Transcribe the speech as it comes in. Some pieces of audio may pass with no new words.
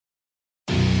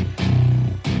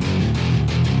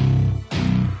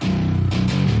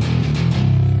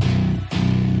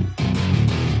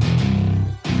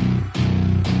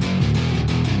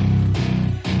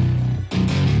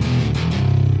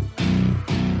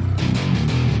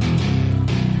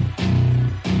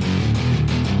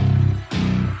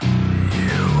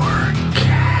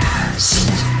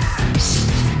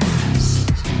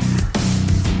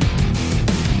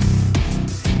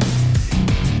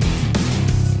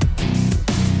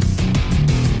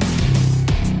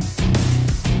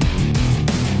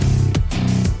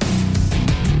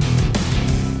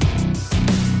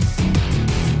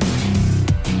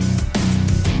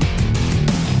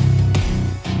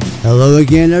Hello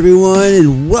again, everyone,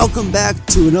 and welcome back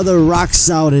to another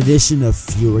rock-solid edition of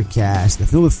FEWERcast, the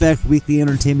Film Effect Weekly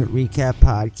Entertainment Recap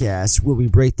Podcast, where we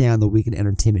break down the weekend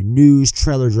entertainment news,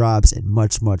 trailer drops, and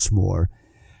much, much more.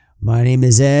 My name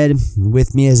is Ed, and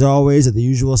with me, as always, are the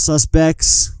usual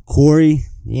suspects, Corey,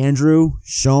 Andrew,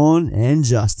 Sean, and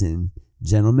Justin.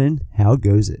 Gentlemen, how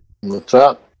goes it? What's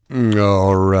up?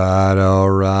 All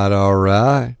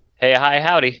right. Hey, hi,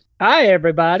 howdy. Hi,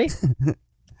 everybody.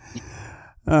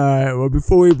 Alright, well,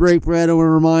 before we break bread, I want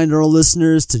to remind our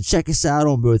listeners to check us out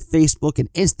on both Facebook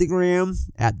and Instagram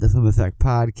at the Film Effect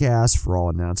Podcast for all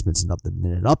announcements and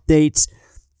up-to-the-minute updates.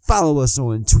 Follow us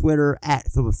on Twitter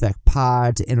at Film Effect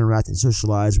Pod to interact and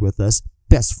socialize with us.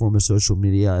 Best form of social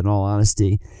media, in all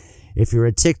honesty. If you're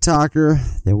a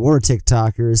TikToker, then we're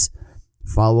TikTokers.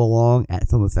 Follow along at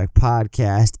Film Effect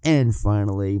Podcast. And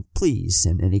finally, please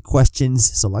send any questions,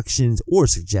 selections, or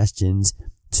suggestions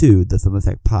to the Film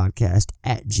Effect Podcast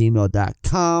at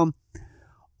gmail.com.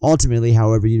 Ultimately,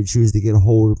 however you choose to get a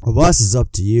hold of us is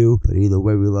up to you, but either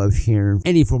way, we love hearing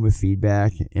any form of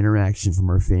feedback, interaction from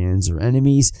our fans or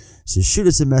enemies. So shoot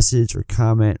us a message or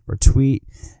comment or tweet,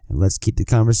 and let's keep the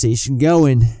conversation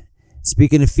going.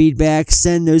 Speaking of feedback,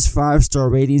 send those 5-star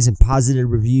ratings and positive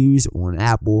reviews on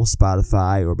Apple,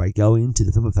 Spotify, or by going to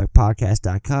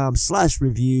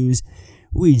thefilmeffectpodcast.com/reviews.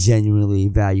 We genuinely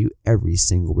value every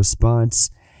single response.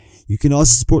 You can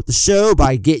also support the show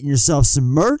by getting yourself some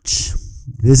merch.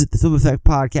 Visit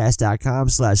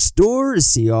thefilmeffectpodcast.com/store to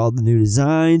see all the new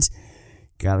designs.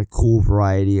 Got a cool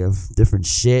variety of different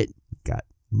shit. Got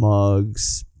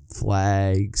mugs,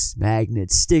 flags,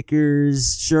 magnets,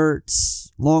 stickers,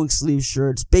 shirts, long sleeve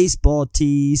shirts, baseball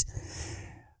tees,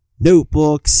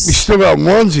 notebooks. We still got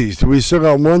onesies. Do we still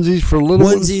got onesies for little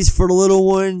ones? Onesies for the little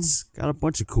ones. Got a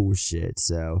bunch of cool shit.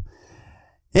 So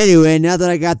anyway, now that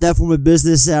I got that form of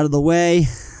business out of the way,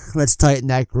 let's tighten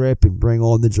that grip and bring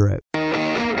on the drip.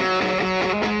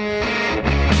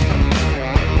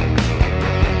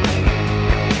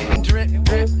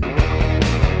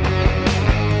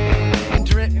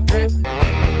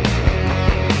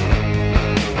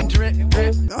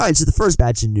 Alright, so the first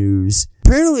batch of news.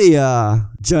 Apparently,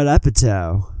 Judd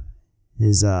Apatow,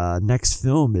 his next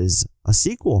film is a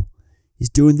sequel. He's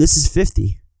doing This Is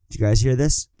 50. Did you guys hear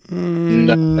this?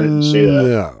 No, I didn't see that.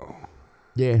 No.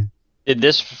 Yeah. Did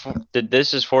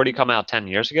This Is 40 come out 10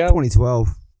 years ago?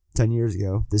 2012. 10 years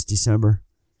ago. This December.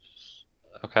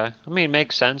 Okay. I mean, it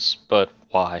makes sense, but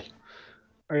why?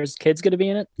 Are his kids going to be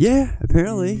in it? Yeah,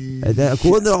 apparently.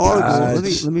 According to the article,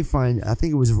 Gosh. let me find. I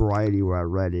think it was Variety where I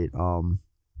read it.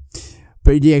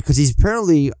 But yeah, because he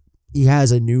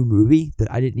has a new movie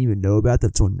that I didn't even know about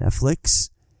that's on Netflix,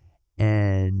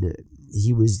 and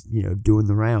he was doing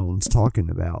the rounds talking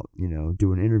about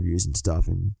doing interviews and stuff,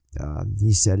 and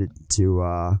he said it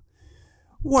to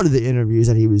one of the interviews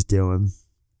that he was doing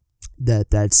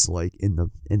that's like in the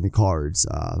cards.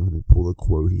 Let me pull the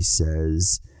quote. He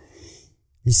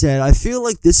said, "I feel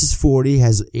like This Is 40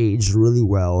 has aged really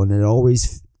well, and it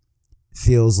always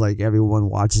feels like everyone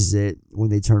watches it when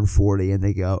they turn 40 and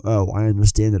they go, oh, I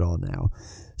understand it all now.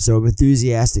 So I'm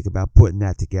enthusiastic about putting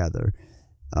that together."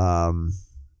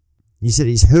 He said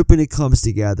he's hoping it comes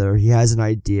together. He has an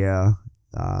idea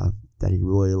that he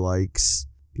really likes.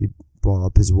 He brought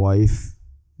up his wife,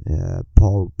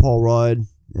 Paul Rudd,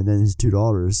 and then his 2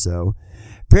 daughters. So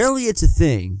apparently it's a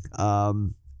thing. I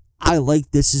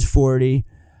like This Is 40.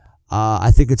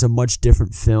 I think it's a much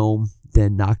different film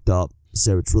than Knocked Up,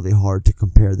 so it's really hard to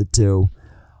compare the two.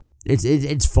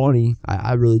 It's funny.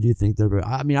 I really do think they're.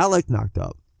 I mean, I like Knocked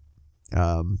Up,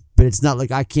 but it's not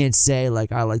like I can't say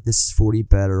like I like This Is 40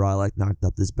 better. Or I like Knocked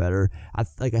Up this better.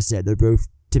 Like I said, they're both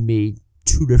to me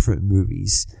 2 different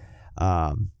movies.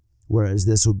 Whereas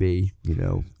this will be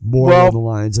more along the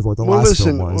lines of what the last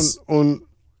film was.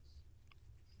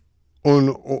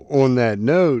 On that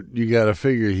note, you got to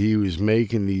figure he was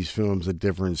making these films at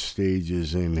different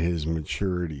stages in his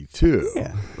maturity too.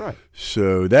 Yeah, right.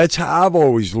 So that's how I've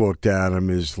always looked at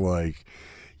him, is like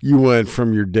you went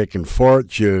from your dick and fart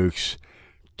jokes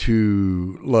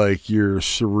to like your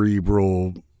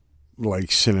cerebral, like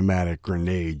cinematic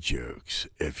grenade jokes,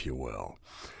 if you will.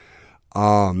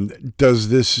 Does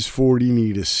This Is 40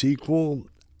 need a sequel?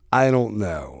 I don't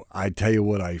know. I tell you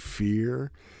what I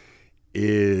fear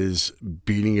is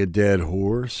beating a dead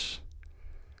horse.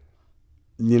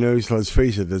 So let's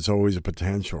face it, there's always a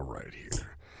potential right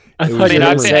here.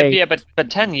 But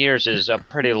 10 years is a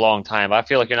pretty long time. I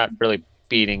feel like you're not really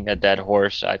beating a dead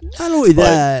horse. Not only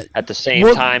that, at the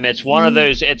same time, it's one of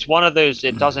those. It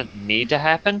doesn't need to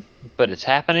happen, but it's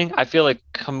happening. I feel like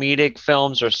comedic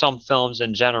films or some films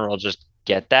in general just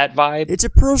get that vibe. It's a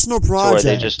personal project.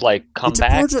 Where they just like come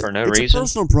back for no reason. It's a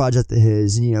personal project of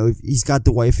his. And, you know, he's got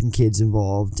the wife and kids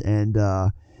involved, and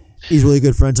he's really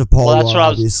good friends with Paul,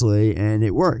 obviously, and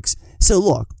it works. So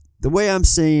look, the way I'm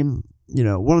saying, you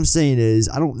know, what I'm saying is,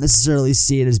 I don't necessarily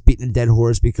see it as beating a dead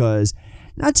horse because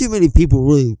not too many people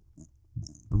really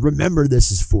remember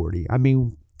this as 40. I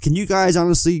mean, can you guys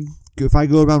honestly, if I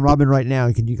go around Robin right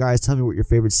now, can you guys tell me what your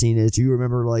favorite scene is? Do you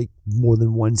remember like more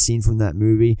than one scene from that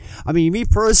movie? I mean, me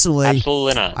personally,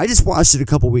 absolutely not. I just watched it a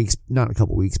couple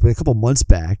months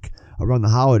back around the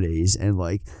holidays, and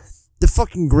like the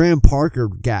fucking Graham Parker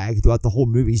gag throughout the whole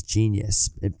movie's genius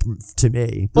to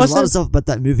me. There's a lot of stuff about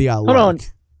that movie I like. On.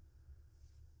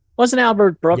 Wasn't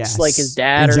Albert Brooks like his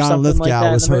dad or something Lithgow like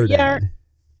that? Was her dad.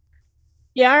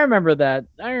 Yeah, I remember that.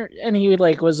 And he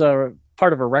like was a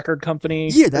part of a record company.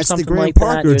 Yeah, that's or the Graham like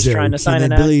Parker that. He was joke. trying to sign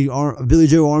and then Billy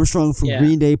Joe Armstrong from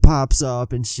Green Day pops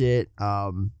up and shit.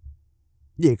 Yeah,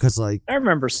 because like I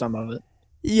remember some of it.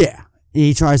 Yeah,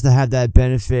 he tries to have that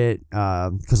benefit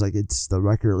because like it's the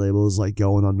record label is like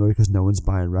going under because no one's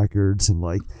buying records, and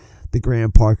like the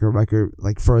Graham Parker record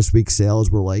like first week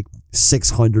sales were like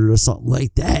 600 or something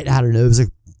like that. I don't know. It was like,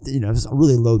 you know, it was a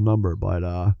really low number, but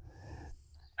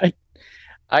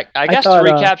I guess to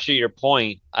recapture your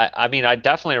point, I mean, I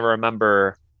definitely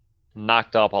remember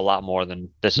Knocked Up a lot more than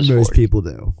This Is 40. Most people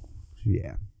do.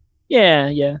 Yeah.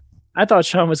 Yeah. I thought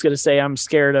Sean was going to say, I'm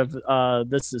scared of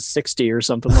This Is 60 or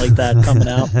something like that coming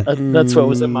out. That's what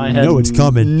was in my head. No, it's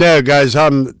coming. No, guys,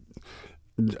 I'm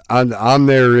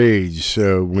their age,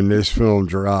 so when this film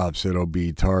drops, it'll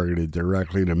be targeted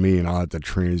directly to me, and I'll have to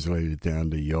translate it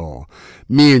down to y'all.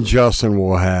 Me and Justin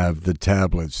will have the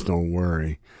tablets, don't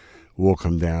worry. We'll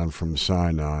come down from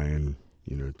Sinai and,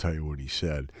 you know, tell you what he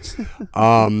said.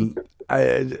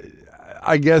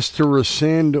 I guess to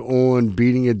rescind on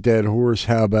beating a dead horse,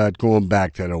 how about going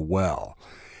back to the well?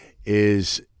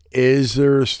 Is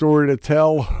there a story to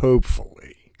tell?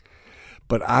 Hopefully.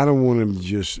 But I don't want him to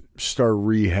just start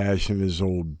rehashing his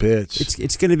old bits.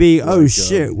 It's going to be, like,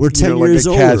 shit, we're 10 years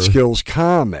older. Like a Catskills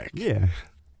comic. Yeah.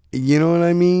 You know what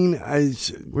I mean?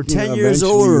 We're 10 years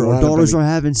older. Our daughters are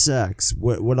having sex.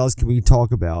 What else can we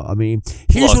talk about? I mean,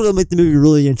 here's what'll make the movie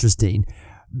really interesting.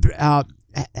 Have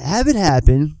it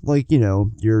happen, like, you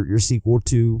know, your sequel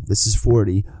to This Is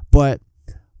 40, but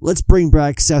let's bring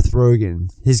back Seth Rogen,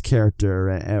 his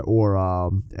character, or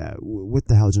what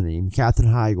the hell's her name? Katherine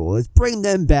Heigl. Let's bring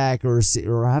them back, or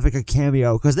have like a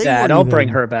cameo, because they don't bring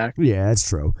her back. Yeah, that's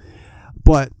true.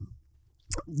 But,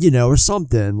 you know, or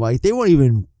something, like, they won't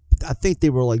even, I think they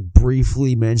were like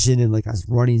briefly mentioned in like a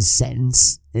running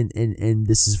sentence in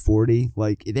This Is 40.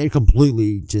 Like, they're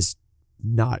completely just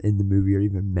not in the movie or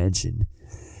even mentioned.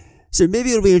 So maybe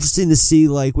it'll be interesting to see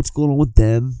like what's going on with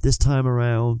them this time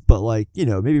around. But like, you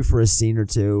know, maybe for a scene or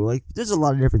two, like there's a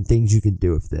lot of different things you can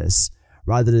do with this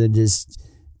rather than just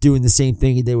doing the same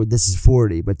thing you did with This Is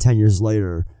 40, but 10 years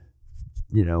later,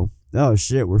 you know, oh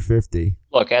shit, we're 50.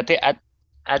 Look, at the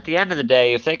end of the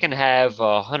day, if they can have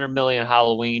 100 million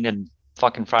Halloween and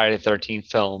fucking Friday the 13th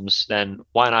films, then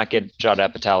why not get Judd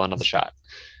Apatow another shot?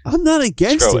 I'm not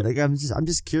against it. Like I'm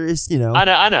just curious, you know. I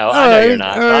know you're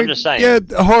not. But I'm just saying. Yeah,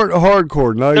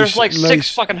 hardcore. Nice. There's like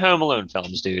 6 fucking Home Alone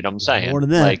films, dude. I'm saying. More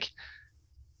than that. Like,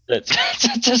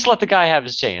 just let the guy have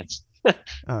his chance.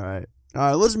 All right.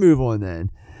 Let's move on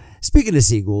then. Speaking of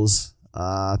sequels,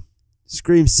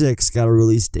 Scream 6 got a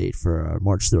release date for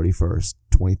March 31st,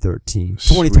 2013.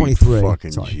 2023.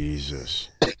 Fucking Sorry. Jesus.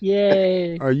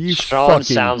 Yay. Are you Sean fucking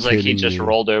sounds like he kidding just me?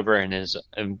 rolled over in his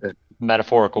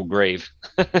metaphorical grave.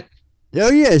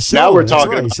 Oh yeah, Sean. Now we're that's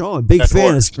talking right, about Sean, big that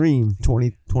fan horse. of Scream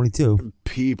 2022.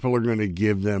 People are going to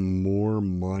give them more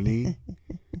money.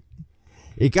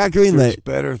 It got There's greenlit.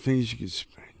 better things you can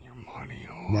spend your money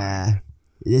on. Nah,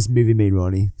 this movie made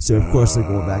money, so of course they're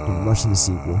going back and rushing the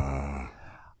sequel.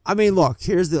 I mean, look,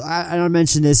 here's the. I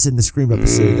mentioned this in the Scream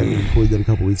episode that we recorded a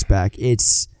couple weeks back.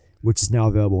 Which is now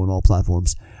available on all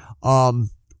platforms. The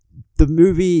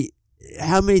movie.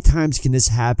 How many times can this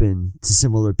happen to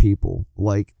similar people?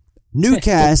 Like, new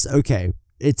cast, okay,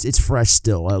 it's fresh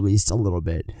still, at least a little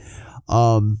bit.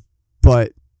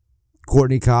 But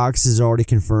Courtney Cox has already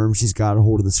confirmed she's got a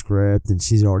hold of the script, and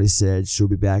she's already said she'll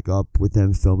be back up with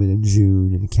them filming in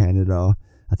June in Canada.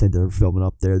 I think they're filming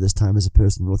up there this time as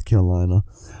opposed to North Carolina.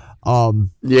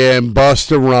 Yeah, and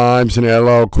Busta Rhymes and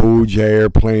LL Cool J are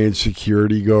playing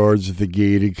security guards at the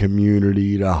gated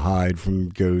community to hide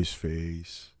from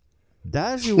Ghostface.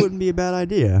 That actually wouldn't be a bad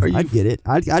idea. I'd get it.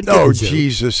 I'd get Oh, the joke.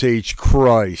 Jesus H.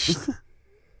 Christ.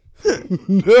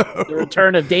 The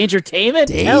return of Dangertainment?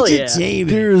 Hell yeah.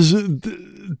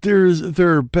 Dangertainment. there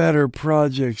are better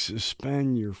projects to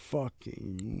spend your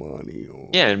fucking money on.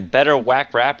 Yeah, and better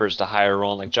whack rappers to hire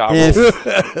on, like Ja If,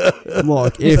 Rule.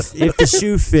 look, if the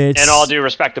shoe fits, And all due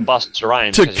respect to Busta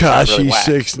Rhymes, 'cause he's not really Tekashi whack.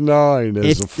 6ix9ine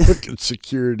as a fucking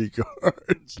security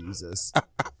guard. Jesus,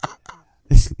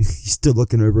 he's still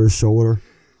looking over his shoulder.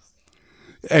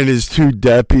 And his two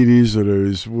deputies are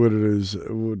those. What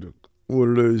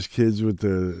are those kids with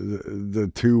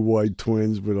the two white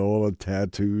twins with all the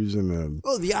tattoos and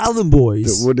Oh, the Island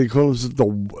Boys. what they call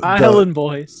them? Island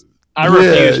Boys. I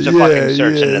refuse to fucking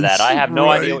search yeah, into that. I have no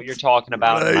right. idea what you're talking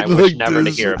about, and I Right, wish like never to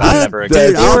this- hear about it ever Dude,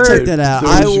 again. I'll check that out.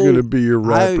 Those I are will- going to be your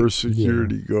rapper yeah.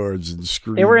 security guards and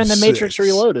Scream They were in the 6. Matrix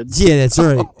Reloaded. Yeah, that's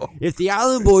right. If the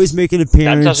Island Boys make an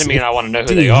appearance, That doesn't mean I want to know who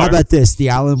dude, they how are. about this? The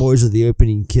Island Boys are the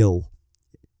opening kill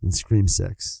in Scream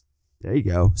 6. There you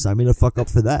go. Sign me the fuck up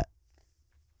for that.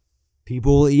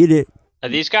 People will eat it. Are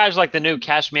these guys like the new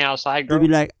Cash Me Outside They'll girl?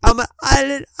 be like, I'm an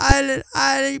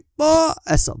island boy.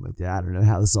 That's something like that. I don't know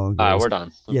how the song goes. All right, we're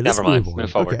done. Yeah, let's Never mind. move on.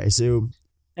 Move forward. Okay, so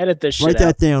Edit this shit write out.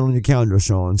 that down on your calendar,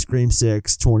 Sean. Scream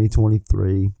 6,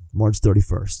 2023, March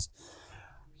 31st.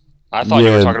 I thought you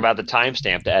were Yeah. talking about the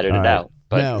timestamp to edit All it right. out.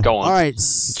 But No. go on. All right.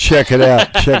 Check it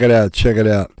out. Check it out. Check it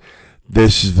out.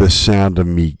 This is the sound of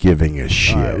me giving a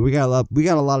shit. All right, we got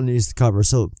a lot of news to cover.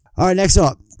 So, all right, next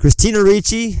up, Christina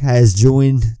Ricci has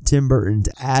joined Tim Burton's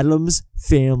Addams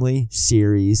Family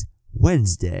series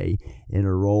Wednesday in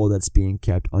a role that's being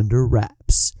kept under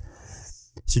wraps.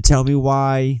 So tell me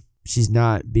why she's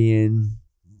not being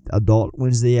adult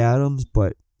Wednesday Addams,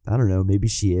 but I don't know, maybe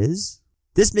she is.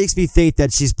 This makes me think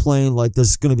that she's playing like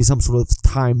there's going to be some sort of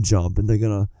time jump and they're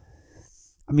going to,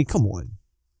 I mean, come on.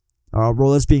 A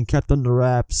role that's being kept under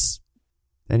wraps.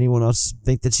 Anyone else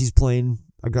think that she's playing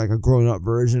like a grown-up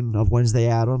version of Wednesday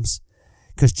Addams?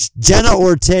 Because Jenna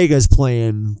Ortega is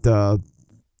playing the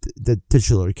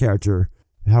titular character,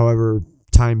 however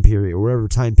time period, or whatever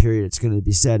time period it's going to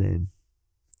be set in.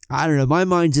 I don't know. My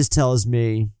mind just tells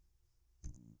me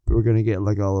we're going to get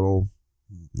like a little,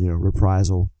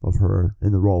 reprisal of her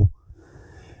in the role.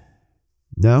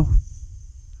 No?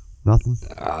 Nothing?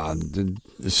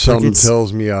 Something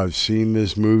tells me I've seen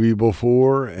this movie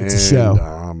before, It's a and show.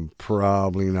 I'm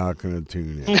probably not going to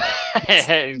tune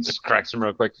in. Just corrects him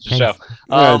real quick. It's a Hence- show.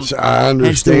 I hence the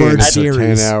understand word it's a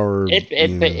series. 10-hour.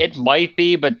 It might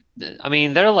be, but I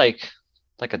mean they're like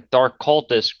a dark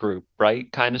cultist group,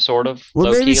 right? Kind of, sort of. Well,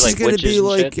 maybe low-key, she's like going to witches be and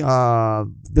like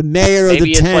shit. the mayor of Maybe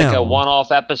the it's town. like a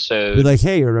one-off episode. Be like,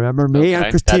 hey, remember me? I'm Okay,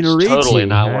 Christina that's Ricci. totally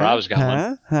not huh? where I was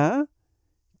going. Huh?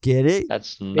 Get it?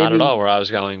 That's not Maybe- at all where I was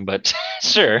going, but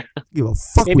sure. Give a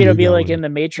fuck. Maybe where it'll be you're like going. in the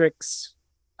Matrix.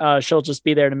 She'll just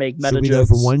be there to make meta She'll be there jokes.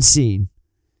 for one scene.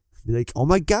 Be like, oh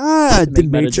my god, To the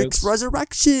make meta Matrix jokes.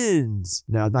 Resurrections.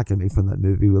 No, I'm not gonna make fun of that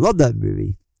movie. We love that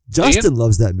movie. Justin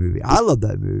loves that movie. I love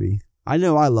that movie. I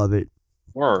know I love it.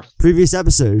 We're Previous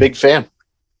episode. Big fan.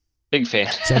 big fan.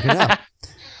 Check it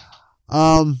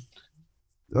out.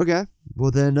 Okay.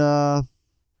 Well then,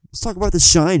 let's talk about The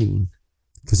Shining,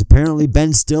 because apparently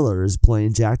Ben Stiller is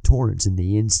playing Jack Torrance in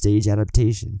the in-stage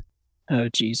adaptation. Oh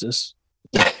Jesus!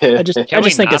 I just Can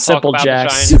we think not it's talk Simple about The Jack.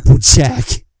 Shining? Simple Jack.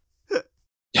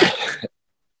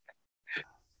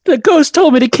 The ghost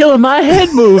told me to kill in my head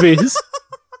movies.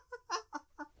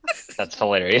 That's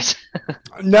hilarious.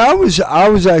 Now, I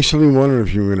was actually wondering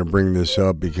if you were going to bring this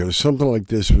up because something like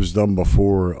this was done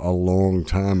before a long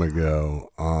time ago.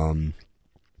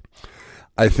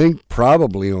 I think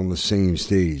probably on the same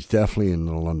stage, definitely in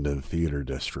the London Theatre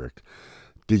District.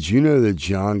 Did you know that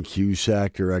John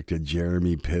Cusack directed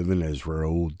Jeremy Piven as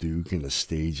Raoul Duke in a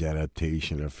stage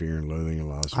adaptation of Fear and Loathing in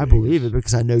Las Vegas? I believe it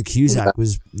because I know Cusack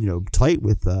was, tight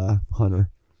with Hunter.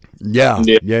 Yeah,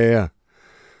 Yeah. yeah.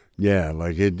 Yeah,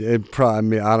 like it probably, I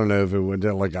mean, I don't know if it went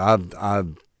down, like I've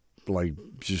like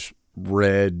just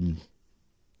read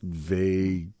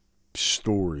vague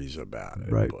stories about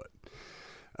it, Right. but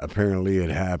apparently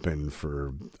it happened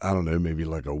for, I don't know, maybe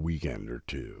like a weekend or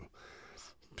two.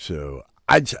 So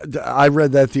I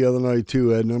read that the other night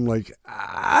too, Ed, and I'm like,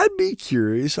 I'd be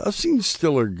curious. I've seen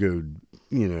Stiller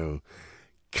go,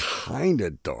 kind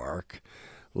of dark.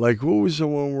 Like, what was the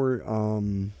one where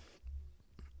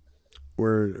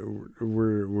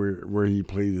he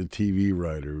played the TV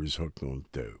writer who was hooked on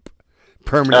dope?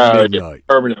 Permanent Midnight.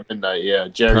 Permanent Midnight, yeah.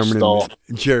 Jerry Stahl.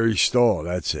 Jerry Stahl,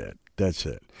 that's it.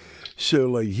 So,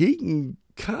 like, he can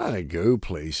kind of go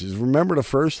places. Remember the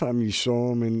first time you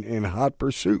saw him in Hot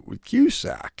Pursuit with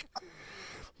Cusack?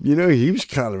 He was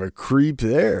kind of a creep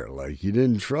there. Like, you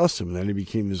didn't trust him. Then he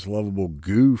became this lovable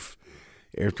goof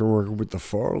after working with the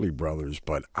Farley brothers.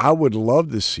 But I would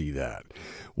love to see that.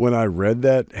 When I read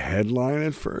that headline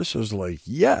at first, I was like,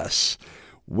 yes,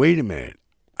 wait a minute.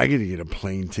 I got to get a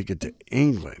plane ticket to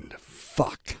England.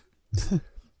 Fuck.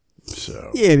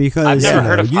 So Yeah, because I've never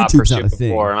heard of Hot YouTube's not Pursuit a thing.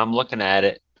 before, and I'm looking at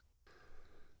it.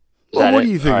 Well, what do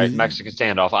you think? All right, Mexican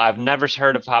standoff. I've never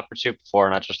heard of Hot Pursuit before,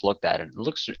 and I just looked at it. It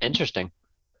looks interesting.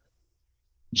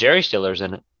 Jerry Stiller's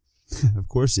in it. Of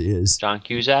course he is. John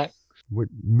Cusack. What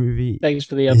movie Thanks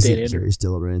for the is update, it Andrew. Jerry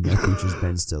Stiller in that features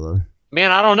Ben Stiller?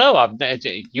 Man, I don't know.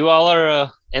 You all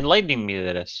are enlightening me to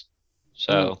this.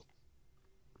 So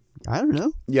I don't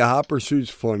know. yeah, Hot Pursuit's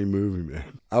a funny movie,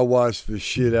 man. I watched the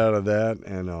shit out of that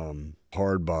and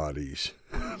Hard Bodies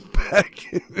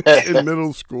back in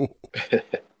middle school.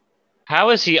 how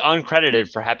is he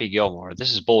uncredited for Happy Gilmore?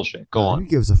 This is bullshit. Go Who on.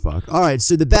 gives a fuck? All right,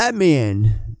 so the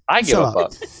Batman. I give a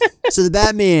fuck. So the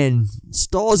Batman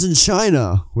stalls in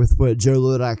China with what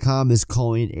JoeLo.com is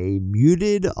calling a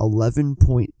muted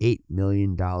 $11.8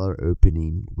 million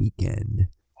opening weekend.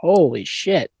 Holy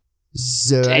shit.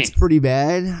 So that's pretty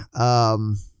bad.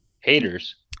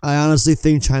 Haters. I honestly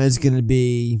think China's going to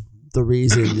be the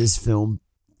reason this film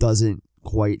doesn't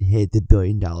quite hit the $1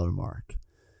 billion mark.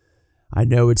 I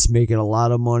know it's making a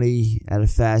lot of money at a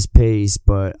fast pace,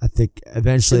 but I think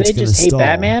eventually Do it's they going to just hate stall.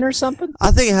 Batman or something?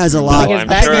 I think it has a lot. No, I I'm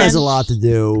think sure it has a it's- lot to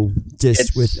do just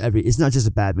it's- with every. It's not just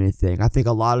a Batman thing. I think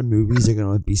a lot of movies are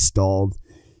going to be stalled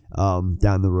down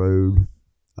the road.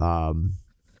 I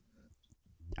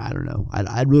don't know.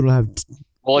 I really don't have.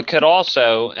 Well, it could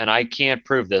also, and I can't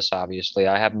prove this, obviously.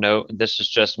 This is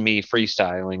just me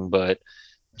freestyling, but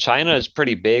China is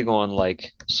pretty big on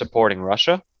like supporting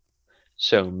Russia.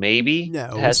 So maybe No,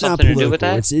 it has it's not something to do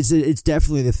political. with that. It's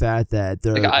definitely the fact that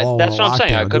they're Like, all that's on a what I'm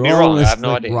saying. I lockdown. could be They're all wrong. on I a have no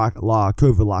strict idea.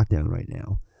 COVID lockdown right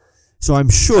now. So I'm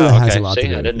sure that has a lot to do.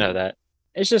 I with didn't it. know that.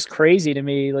 It's just crazy to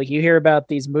me. Like you hear about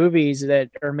these movies that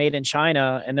are made in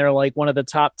China and they're like one of the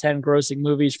top 10 grossing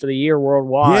movies for the year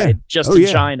worldwide, Yeah. just Oh, in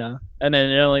yeah. China. And then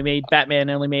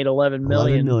Batman only made 11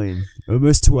 million. 11 million,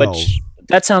 almost 12. Which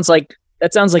that sounds like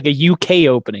a UK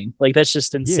opening. Like that's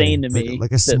just insane to me.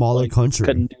 like a that, smaller like, country.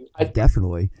 couldn't do it.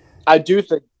 Definitely. I do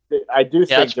think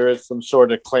that's- there is some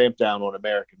sort of clampdown on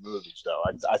American movies, though.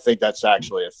 I think that's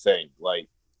actually a thing. Like,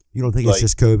 You don't think it's Like-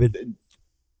 just COVID?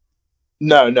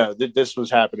 no, this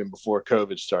was happening before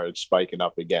COVID started spiking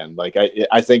up again. Like,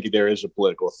 I think there is a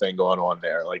political thing going on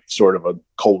there, like sort of a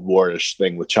Cold War-ish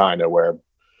thing with China, where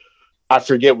I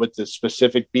forget what the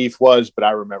specific beef was, but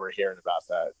I remember hearing about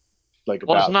that. Like,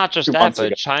 Well, about it's not just 2 that, months but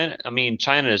ago. China. I mean,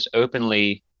 China is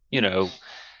openly, I'm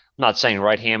not saying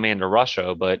right hand man to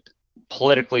Russia, but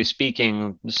politically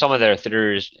speaking, some of their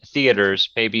theaters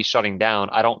may be shutting down.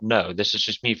 I don't know. This is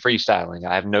just me freestyling.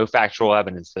 I have no factual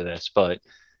evidence to this, but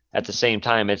at the same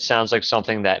time, it sounds like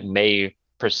something that may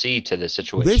proceed to this Well,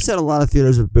 situation. they've said a lot of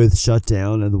theaters are both shut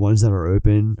down, and the ones that are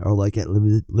open are like at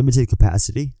limited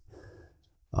capacity.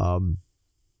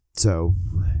 So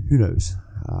who knows?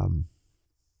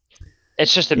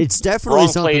 It's just It's definitely wrong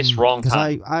something. place, wrong 'cause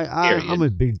time. I'm period.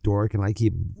 a big dork, and I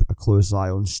keep a close eye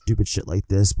on stupid shit like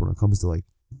this when it comes to like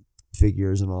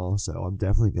figures and all. So I'm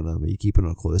definitely gonna be keeping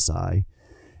a close eye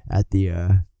at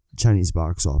the Chinese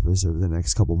box office over the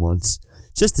next couple months,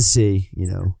 just to see,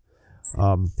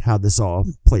 how this all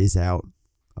plays out.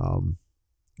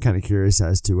 Kind of curious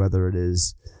as to whether it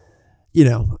is,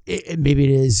 maybe it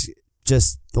is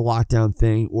just the lockdown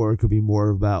thing, or it could be more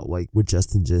about like what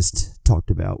Justin just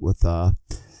talked about with the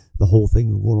whole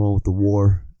thing going on with the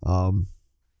war.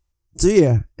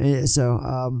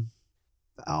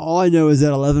 All I know is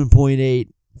that 11.8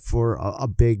 for a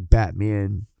big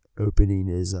Batman opening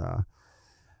is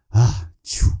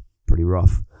pretty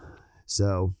rough.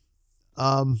 So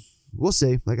we'll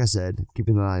see. Like I said,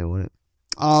 keeping an eye on it.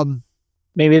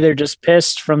 Maybe they're just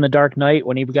pissed from the Dark Knight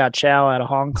when he got Chow out of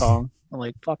Hong Kong. I'm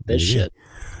like, fuck this Maybe. shit.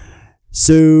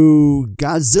 So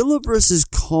Godzilla versus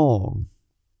Kong.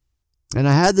 And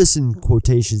I had this in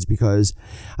quotations because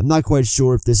I'm not quite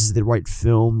sure if this is the right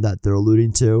film that they're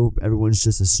alluding to. Everyone's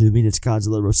just assuming it's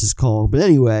Godzilla versus Kong. But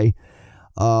anyway,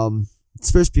 it's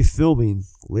supposed to be filming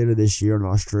later this year in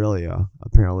Australia.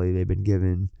 Apparently, they've been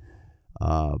given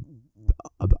a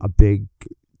big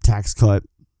tax cut.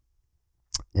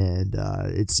 And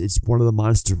it's one of the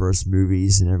MonsterVerse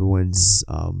movies, and everyone's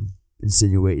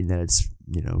insinuating that it's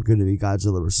going to be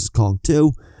Godzilla versus Kong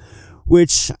 2,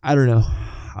 which I don't know.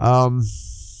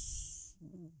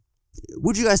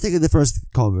 What'd you guys think of the first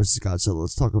Kong versus Godzilla?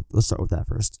 Let's start with that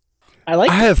first.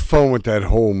 I had fun with that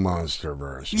whole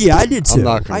MonsterVerse. Yeah, I did too. I'm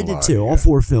not gonna I did lie, too. yeah. All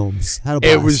 4 films had a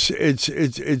blast.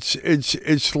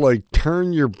 It's like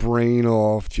turn your brain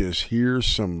off. Just here's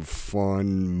some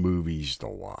fun movies to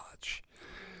watch.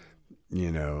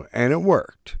 And it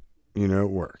worked. It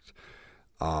worked.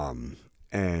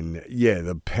 And yeah,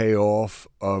 the payoff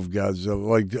of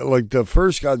Godzilla, like the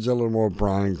first Godzilla more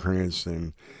Bryan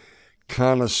Cranston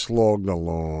kind of slogged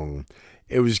along.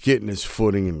 It was getting its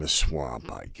footing in the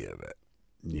swamp, I give it,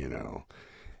 you know.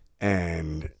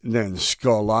 And then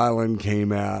Skull Island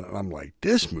came out, and I'm like,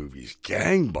 this movie's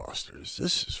gangbusters.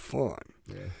 This is fun.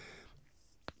 Yeah.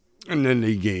 And then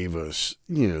they gave us,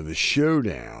 you know, the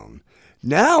showdown.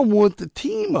 Now I want the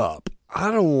team up.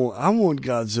 I want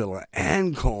Godzilla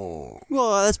and Kong.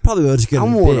 Well, that's probably what it's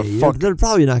going to be. They're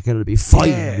probably not going to be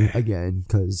fighting again,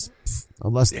 because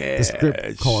unless the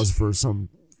script calls for some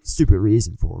stupid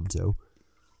reason for them to.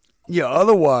 Yeah,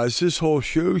 otherwise, this whole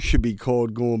show should be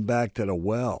called Going Back to the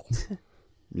Well.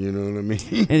 You know what I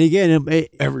mean? And again,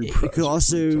 it could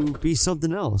also be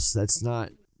something else that's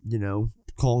not, you know,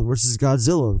 Kong versus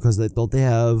Godzilla, because they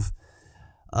have,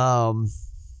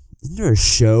 isn't there a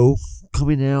show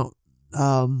coming out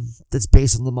that's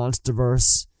based on the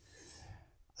MonsterVerse?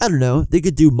 I don't know. They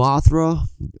could do Mothra.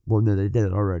 Well, no, they did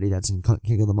it already. That's in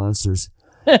King of the Monsters.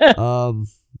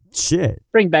 Shit.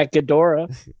 Bring back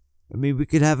Ghidorah. I mean, we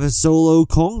could have a solo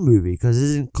Kong movie, because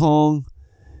isn't Kong,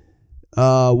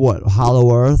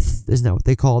 Hollow Earth? Isn't that what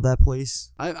they call that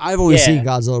place? I've only seen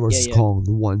Godzilla vs. Kong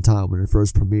the one time when it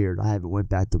first premiered. I haven't went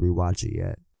back to rewatch it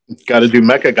yet. Got to do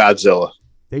Mecha Godzilla.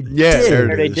 There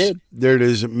it is. There it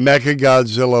is. Mecha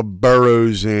Godzilla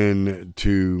burrows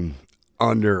into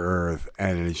Under Earth,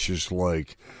 and it's just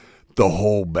like the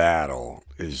whole battle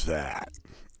is that,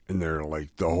 and they're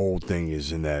like the whole thing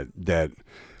is in that.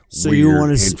 So you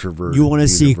want to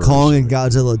see Kong and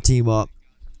Godzilla team up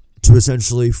to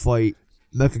essentially fight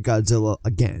Mechagodzilla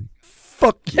again?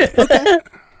 Fuck yeah! Okay.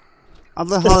 I'll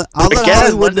let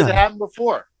Hollywood when know. did it happen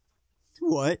before?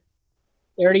 What?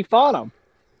 They already fought him.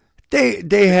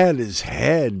 They had his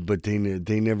head, but they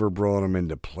never brought him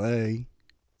into play.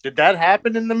 Did that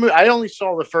happen in the movie? I only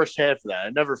saw the first half of that. I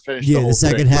never finished. Yeah, the whole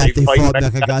second thing. half they fought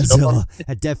Mechagodzilla.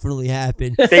 That definitely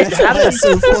happened. That's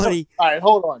so funny. All right,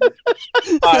 hold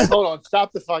on.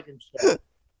 Stop the fucking show.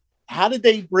 How did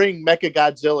they bring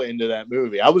Mechagodzilla into that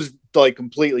movie? I was like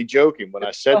completely joking when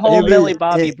I said the whole that. Millie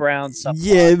Bobby Brown stuff.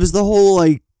 Yeah, it was the whole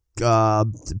like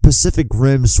Pacific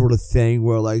Rim sort of thing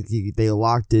where like they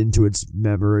locked into its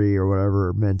memory or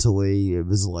whatever mentally. It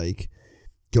was like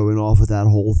going off with that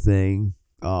whole thing.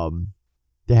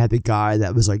 They had the guy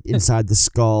that was like inside the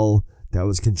skull that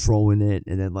was controlling it,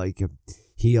 and then like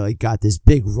he like got this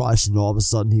big rush, and all of a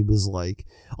sudden he was like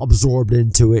absorbed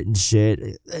into it and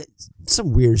shit.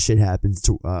 Some weird shit happens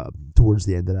towards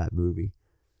the end of that movie.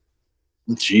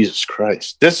 Jesus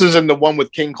Christ! This isn't the one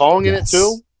with King Kong in it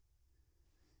too.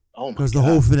 Oh my God! Because the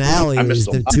whole finale is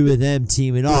the two of them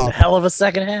teaming up. A hell of a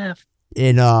second half.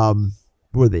 In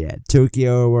where are they at?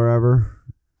 Tokyo or wherever.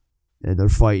 And they're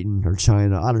fighting, or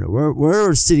China, I don't know,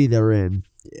 wherever city they're in,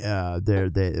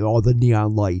 they all the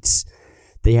neon lights,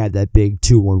 they had that big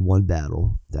 2-on-1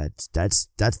 battle. That's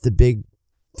the big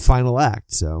final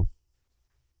act, so.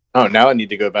 Oh, now I need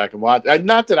to go back and watch.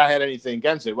 Not that I had anything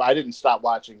against it. I didn't stop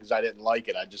watching because I didn't like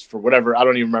it. I just, for whatever, I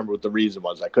don't even remember what the reason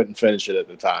was. I couldn't finish it at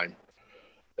the time.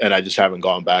 And I just haven't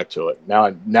gone back to it. Now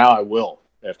I will,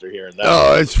 after hearing that.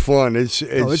 Oh, it's fun. It's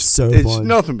so fun. It's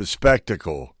nothing but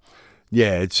spectacle.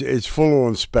 Yeah, it's full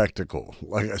on spectacle.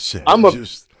 Like I said, I'm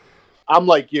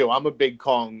like you. I'm a big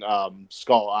Kong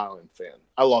Skull Island fan.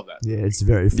 I love that. Yeah, it's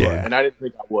very fun. Yeah, and I didn't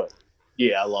think I would.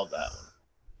 Yeah, I love that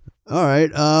one. All right.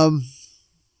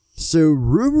 So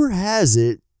rumor has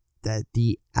it that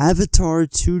the Avatar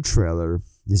 2 trailer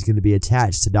is going to be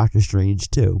attached to Doctor Strange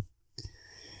 2.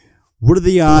 What are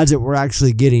the odds that we're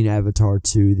actually getting Avatar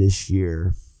 2 this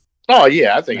year? Oh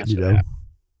yeah, I think it's gonna happen.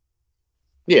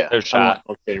 Yeah, there's shot.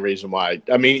 Okay, reason why.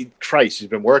 I mean, Christ, he's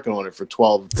been working on it for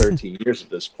 12, 13 years at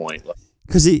this point.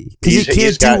 Because he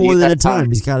can't do one at a time.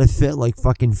 He's got to fit like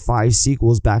fucking 5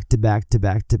 sequels back to back to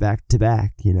back to back to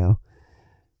back, you know?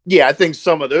 Yeah, I think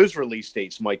some of those release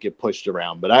dates might get pushed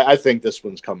around, but I think this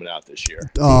one's coming out this year.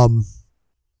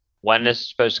 When is it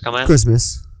supposed to come out?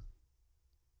 Christmas.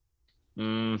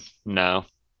 No.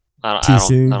 Too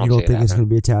soon? You don't think it's going to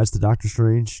be attached to Doctor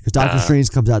Strange? Because Doctor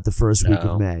Strange comes out the first week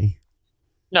of May.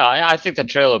 No, I think the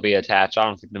trailer will be attached. I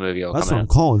don't think the movie will come out. That's what I'm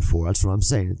calling for. That's what I'm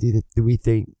saying. Do we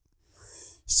think...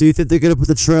 So you think they're going to put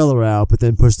the trailer out, but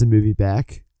then push the movie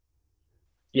back?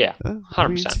 Yeah, 100%. I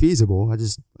mean, it's feasible. I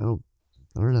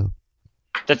don't know.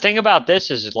 The thing about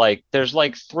this is, like, there's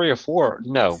like 3 or 4.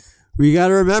 No. We got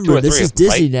to remember, this is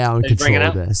Disney now in control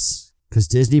of it. this. Because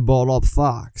Disney bought up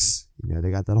Fox. You know,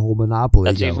 they got that whole monopoly.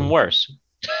 That's even worse.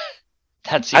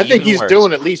 I think he's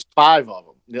doing at least 5 of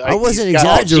them. I wasn't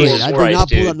exaggerating. I did not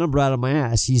pull that number out of my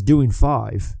ass. He's doing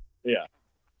 5. Yeah.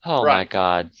 Oh my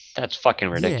God, that's fucking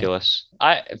ridiculous.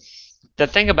 the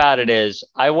thing about it is,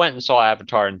 I went and saw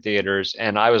Avatar in theaters,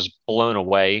 and I was blown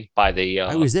away by the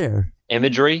I was there.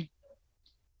 imagery.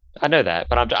 I know that,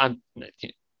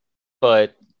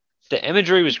 but the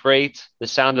imagery was great. The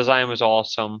sound design was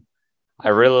awesome. I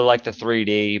really liked the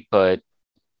 3D, but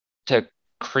to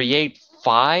create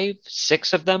 5,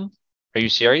 6 of them, are you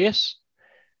serious?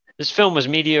 This film was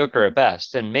mediocre at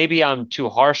best, and maybe I'm too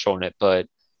harsh on it, but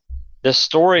the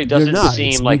story doesn't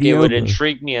seem like it would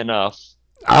intrigue me enough.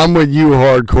 I'm with you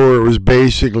hardcore. It was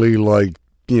basically like,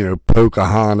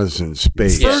 Pocahontas in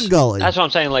space. Fern Gully. That's what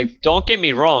I'm saying. Like, don't get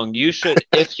me wrong. You should,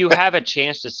 if you have a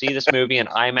chance to see this movie in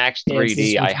IMAX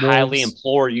 3D, I highly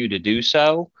implore you to do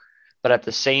so. But at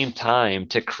the same time,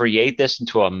 to create this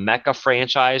into a mecha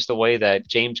franchise the way that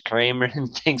James Cameron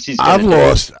thinks he's going to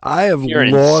do, I have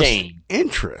lost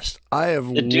interest.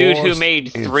 The dude who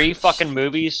made 3 fucking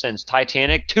movies since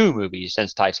Titanic, 2 movies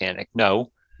since Titanic.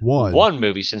 No. 1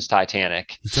 movie since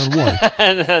Titanic. He's done 1.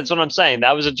 And that's what I'm saying.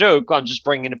 That was a joke. I'm just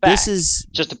bringing it back. This is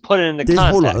just to put it in the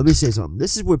context. Hold on. Let me say something.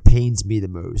 This is what pains me the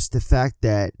most. The fact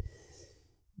that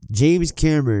James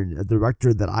Cameron, a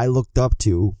director that I looked up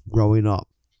to growing up,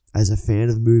 as a fan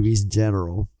of movies in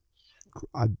general,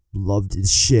 I loved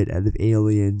his shit out of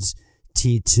Aliens,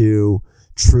 T2,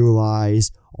 True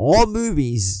Lies, all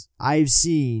movies I've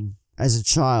seen as a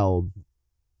child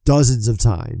dozens of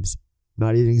times.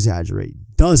 Not even exaggerating.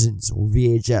 Dozens on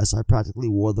VHS. I practically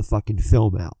wore the fucking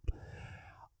film out.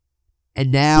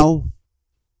 And now,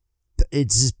 it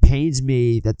just pains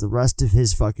me that the rest of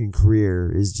his fucking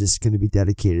career is just going to be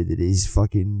dedicated to these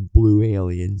fucking blue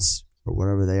aliens. Or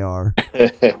whatever they are.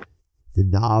 The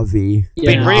Na'vi. I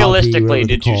mean, realistically,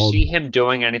 did you see him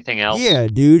doing anything else? Yeah,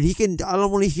 dude. I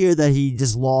don't want to hear that he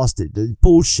just lost it. The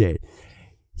bullshit.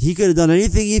 He could have done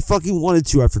anything he fucking wanted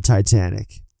to after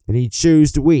Titanic. And he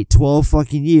chose to wait 12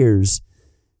 fucking years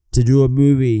to do a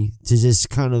movie to just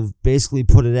kind of basically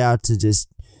put it out to just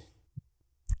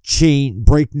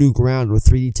break new ground with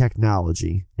 3D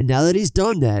technology. And now that he's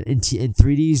done that, and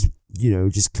 3D's,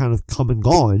 just kind of come and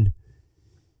gone,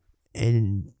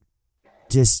 and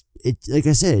just, like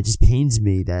I said, it just pains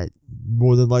me that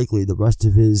more than likely the rest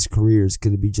of his career is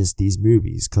going to be just these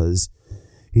movies, because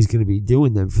he's going to be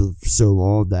doing them for so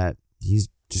long that he's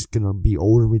just going to be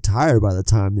old and retired by the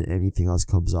time that anything else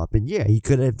comes up. And yeah, he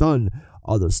could have done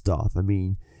other stuff. I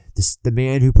mean, the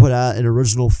man who put out an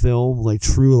original film like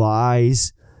True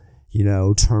Lies,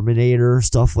 Terminator,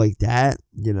 stuff like that,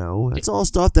 it's all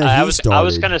stuff that he started.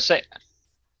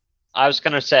 I was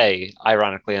going to say,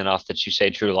 ironically enough, that you say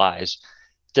True Lies.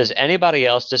 Does anybody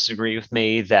else disagree with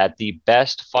me that the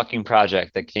best fucking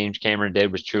project that James Cameron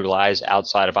did was True Lies,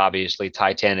 outside of obviously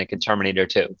Titanic and Terminator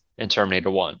 2 and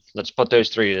Terminator 1? Let's put those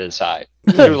 3 to the side.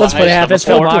 Let's put half his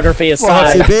filmography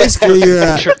aside. So basically,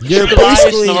 you're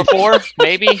basically number 4,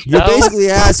 maybe. You're basically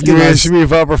asking You're us. asking me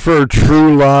if I prefer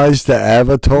True Lies to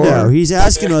Avatar. No, he's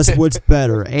asking us what's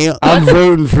better. I'm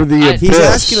voting for the Abyss. He's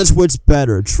asking us what's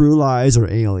better, True Lies or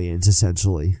Aliens,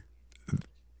 essentially.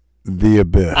 The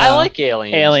Abyss. I like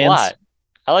Aliens a lot.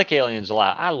 I like Aliens a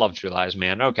lot. I love True Lies,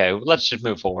 man. Okay, let's just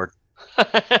move forward.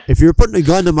 If you're putting a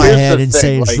gun to my Here's head the and thing,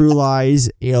 saying like- True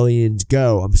Lies, Aliens,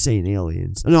 go, I'm saying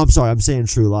Aliens. No, I'm sorry, I'm saying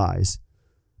True Lies.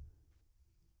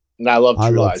 And I love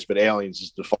True Lies, but Aliens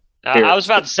is the I was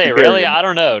about to say, really? I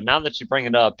don't know. Now that you bring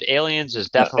it up, Aliens is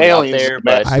definitely Aliens up there, is the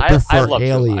but best. I prefer love True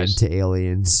Alien Lies. to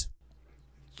Aliens.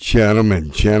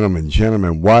 Gentlemen,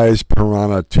 why is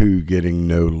Piranha 2 getting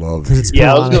no love? Because it's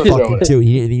Yeah, I was Piranha gonna fucking throw it. 2.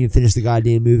 He didn't even finish the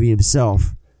goddamn movie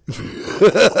himself. He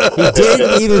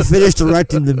didn't even finish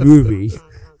directing the movie.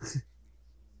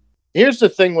 Here's the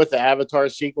thing with the Avatar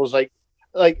sequels, like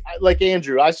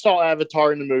Andrew, I saw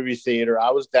Avatar in the movie theater.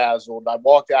 I was dazzled. I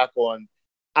walked out going,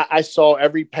 I saw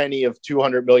every penny of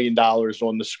 $200 million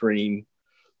on the screen,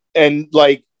 and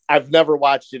like I've never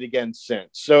watched it again since.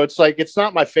 So it's like it's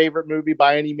not my favorite movie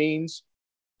by any means,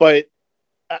 but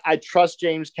I trust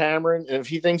James Cameron, and if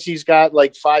he thinks he's got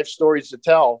like 5 stories to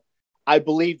tell, I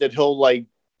believe that he'll like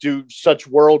do such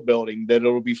world building that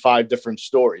it'll be 5 different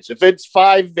stories. If it's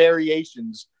 5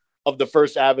 variations of the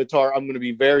first Avatar, I'm going to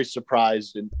be very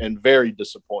surprised and very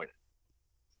disappointed.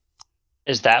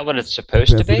 Is that what it's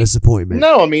supposed to be? Disappointment.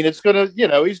 No, I mean, it's going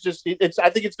to, I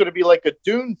think it's going to be like a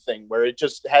Dune thing where it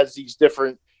just has these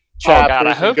different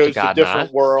chapters and goes to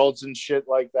different worlds and shit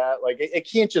like that. Like it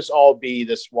can't just all be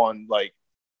this one. Like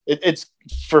it's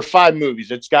for 5 movies.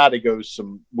 It's got to go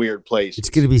some weird places. It's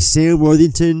going to be Sam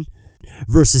Worthington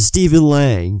versus Stephen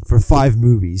Lang for 5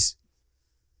 movies.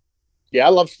 Yeah, I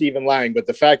love Stephen Lang, but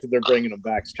the fact that they're bringing him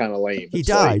back is kind of lame. He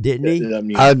died, didn't he? I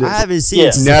mean, I haven't seen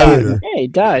it. Yeah, he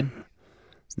died.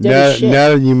 dead as shit. Now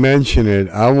that you mention it,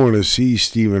 I want to see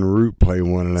Stephen Root play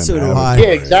one of them. So do I. Yeah,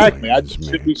 exactly. I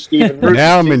should be Stephen Root.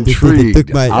 Now I'm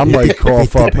intrigued. I might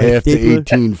cough up half the Diddler.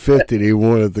 1850 they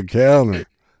want at the counter.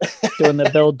 Doing the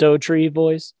Bill Dotree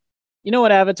voice. You know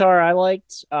what Avatar I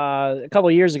liked? A couple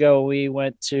of years ago, we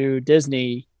went to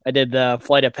Disney. I did the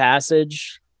Flight of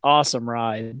Passage. Awesome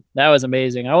ride. That was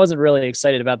amazing. I wasn't really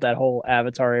excited about that whole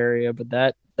Avatar area, but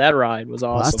that ride was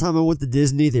awesome. Last time I went to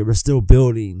Disney, they were still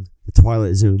building the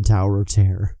Twilight Zone Tower of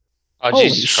Terror. Oh, Holy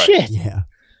Jesus Christ. shit. Yeah.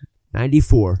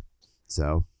 94.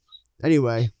 So,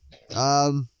 anyway,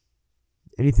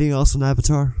 anything else on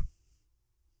Avatar?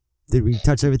 Did we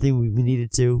touch everything we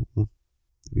needed to? Did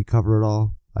we cover it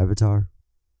all? Avatar?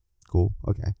 Cool.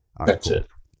 Okay. All right. That's cool. it.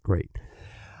 Great.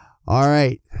 All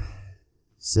right.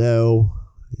 So,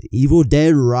 Evil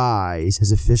Dead Rise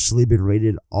has officially been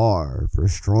rated R for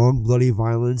strong, bloody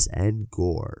violence and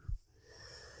gore.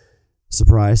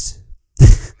 Surprise?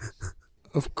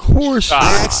 Of course.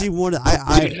 I actually wanted.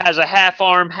 It has a half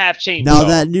arm, half chainsaw. Now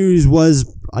that news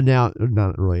was announced,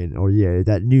 not really, or yeah,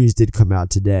 that news did come out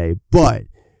today, but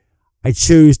I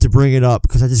chose to bring it up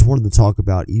because I just wanted to talk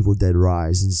about Evil Dead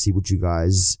Rise and see what you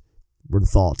guys were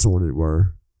thoughts on it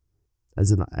were. As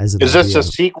an Is idea. this a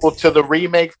sequel to the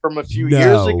remake from a few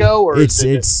years ago, or is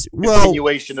it a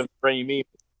continuation of the same?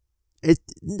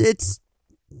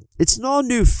 It's not a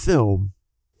new film.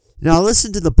 Now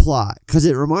listen to the plot, because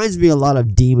it reminds me a lot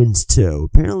of Demons 2.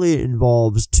 Apparently it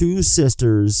involves two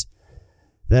sisters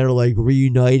that are like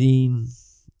reuniting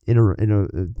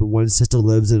one sister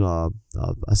lives in a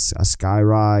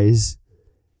skyrise,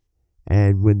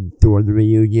 and when during the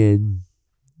reunion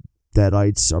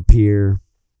deadites appear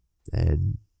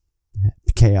and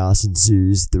chaos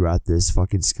ensues throughout this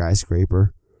fucking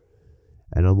skyscraper.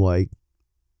 And I'm like,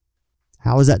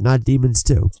 how is that not Demons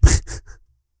 2?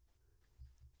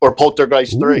 Or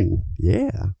Poltergeist 3? Ooh, yeah.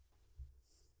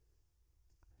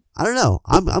 I don't know.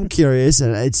 I'm curious,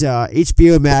 and it's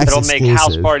HBO Max It'll exclusive. make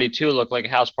House Party 2 look like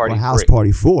House Party 3. House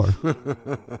Party 4.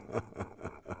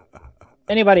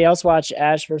 Anybody else watch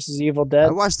Ash versus Evil Dead?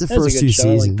 I watched the That was a first good two show.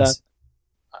 I like seasons. that.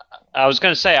 I was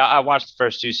going to say, I watched the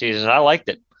first 2 seasons. I liked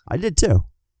it. I did too.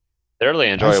 Thoroughly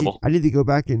enjoyable. Actually, I need to go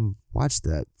back and watch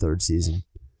that third season.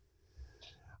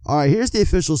 All right, here's the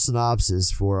official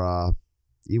synopsis for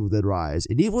Evil Dead Rise.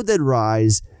 In Evil Dead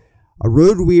Rise, a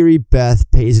road-weary Beth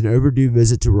pays an overdue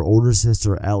visit to her older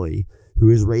sister Ellie, who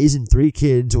is raising 3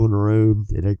 kids on her own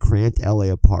in a cramped LA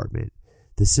apartment.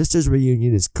 The sisters'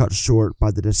 reunion is cut short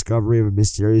by the discovery of a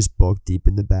mysterious book deep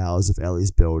in the bowels of Ellie's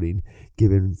building,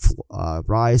 giving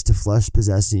rise to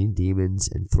flesh-possessing demons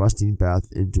and thrusting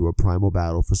Beth into a primal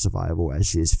battle for survival as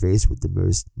she is faced with the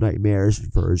most nightmarish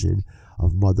version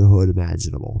of motherhood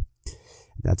imaginable.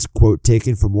 That's a quote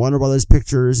taken from Warner Brothers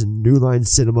Pictures and New Line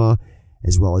Cinema,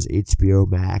 as well as HBO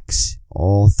Max,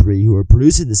 all three who are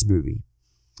producing this movie.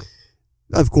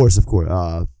 Of course,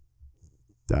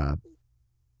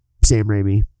 Sam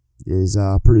Raimi is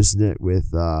producing it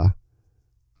with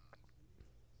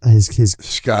his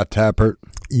Scott Tappert.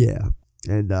 Yeah,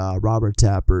 and Robert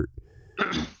Tappert,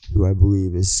 who I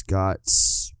believe is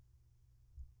Scott's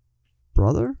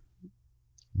brother,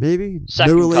 maybe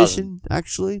Second no relation cousin.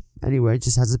 actually. Anyway,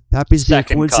 just happens to be a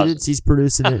Second coincidence. cousin. He's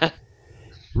producing it.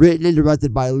 Written and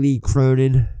directed by Lee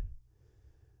Cronin.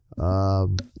 No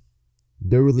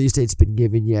release date's been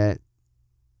given yet.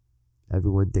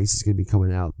 Everyone thinks it's going to be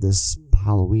coming out this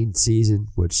Halloween season,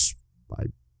 which I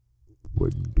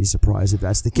wouldn't be surprised if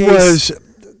that's the case.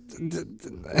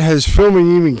 Has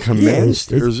filming even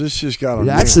commenced, Yeah, or is this just got It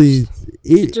announced? actually,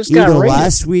 just got either rated.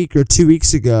 last week or 2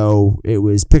 weeks ago, it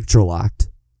was picture locked.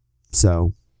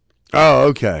 So Oh,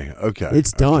 okay.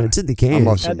 it's done. Okay. It's in the I can.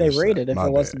 must- How'd they rate it if My it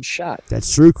bad. wasn't shot?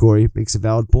 That's true, Corey. Makes a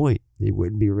valid point. It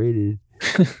wouldn't be rated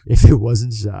if it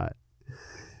wasn't shot.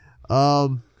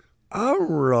 All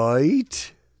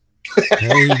right.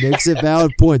 Hey, he makes a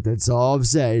valid point. That's all I'm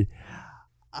saying.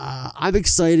 I'm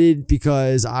excited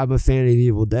because I'm a fan of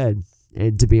Evil Dead.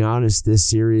 And to be honest, this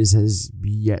series has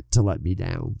yet to let me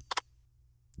down.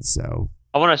 So,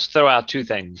 I want to throw out 2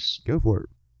 things. go for it.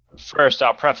 First,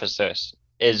 I'll preface this.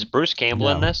 Is Bruce Campbell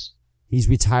in No. this? He's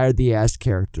retired the Ash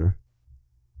character.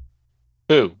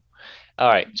 Who? All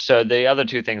right. So the other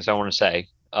 2 things I want to say.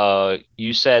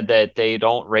 You said that they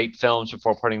don't rate films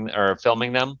before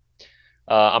filming them.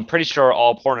 I'm pretty sure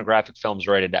all pornographic films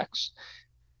are rated X.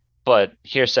 But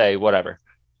hearsay, whatever.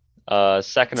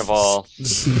 Second of all, You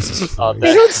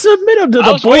don't submit them to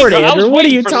the board, Andrew. What are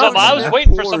you talking about? I was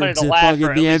waiting for somebody to laugh.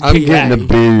 I'm getting a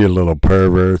beer, you little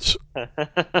perverts.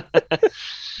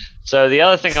 So the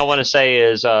other thing I want to say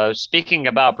is, speaking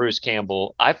about Bruce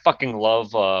Campbell, I fucking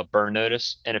love Burn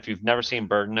Notice, and if you've never seen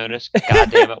Burn Notice,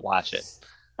 goddamn it, watch it.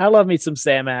 I love me some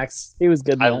Sam Axe. He was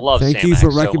good. I love. Thank Sam you for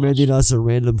Axe so recommending much. us a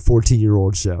random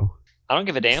 14-year-old show. I don't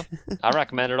give a damn. I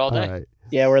recommend it all day. All right.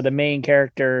 Yeah, where the main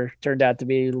character turned out to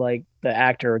be like the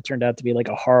actor turned out to be like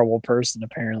a horrible person,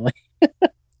 apparently. All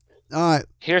right.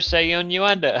 Hearsay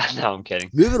innuendo. No, I'm kidding.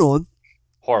 Moving on.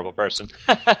 Horrible person.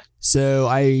 So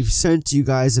I sent you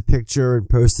guys a picture and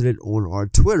posted it on our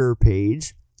Twitter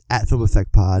page at Film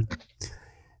Effect Pod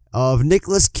of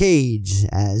Nicolas Cage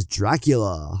as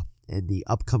Dracula in the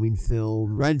upcoming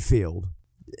film Renfield.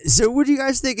 So what do you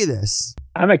guys think of this?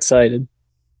 I'm excited.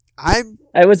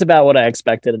 It was about what I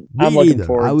expected. I'm looking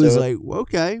forward to it. I was like, well,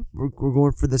 okay, we're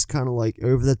going for this kind of like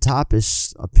over the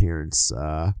top-ish appearance.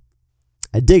 I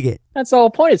dig it. That's the whole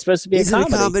point. It's supposed to be Is a comedy.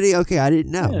 It a comedy? Okay, I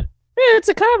didn't know. Yeah, it's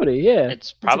a comedy. Yeah,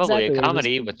 It's probably exactly a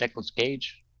comedy with Nicolas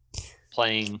Cage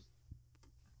playing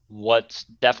what's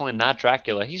definitely not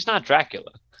Dracula. He's not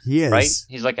Dracula, He is. right?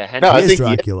 He's like a henchman. No, I He is think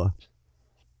he- Dracula.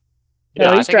 No,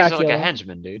 I he's think he's Dracula. like a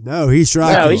henchman, dude. No, he's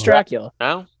Dracula. No, he's Dracula.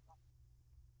 No?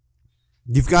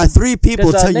 You've got three people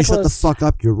Because, tell you shut the Nicolas- fuck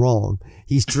up. You're wrong.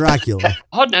 He's Dracula.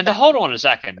 Hold on a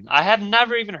second. I have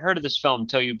never even heard of this film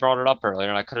until you brought it up earlier,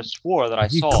 and I could have swore that I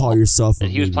You saw call yourself a that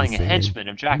he was movie playing fan. a henchman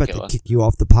of I'm about Dracula. to kick you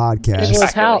off the podcast. Nicolas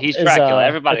Dracula. Hoult He's is, Dracula.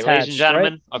 Everybody, ladies and attached,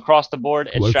 gentlemen, across the board,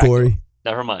 it's What, Dracula. Corey?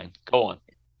 Never mind. Go on.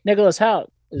 Nicholas Hoult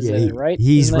is Yeah, in it, right?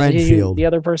 he's Isn't that Renfield. the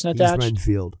other person He's attached.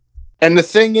 Renfield. And the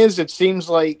thing is, it seems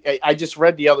like I just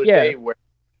read the other day where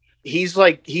he's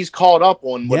caught up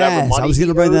on whatever Yes, money I was he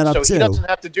gonna bring that owes, up so too. he doesn't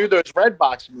have to do those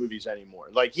Redbox movies anymore.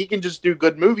 Like he can just do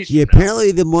good movies. Yeah, from now.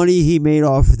 apparently the money he made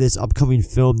off of this upcoming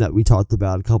film that we talked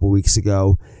about a couple weeks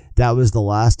ago, that was the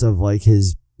last of like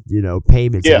his,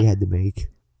 payments that he had to make.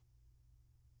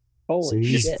 Holy So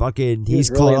he's shit! fucking, He was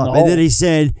he's really caught in up. the And then hole. he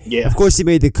said, Yeah. of course he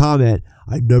made the comment,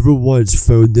 I never once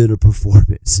phoned in a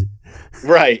performance.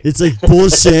 Right. It's like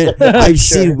bullshit. I've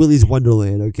Sure. seen Willy's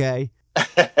Wonderland, okay?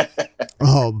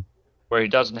 Where he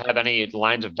doesn't have any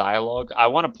lines of dialogue. I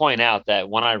want to point out that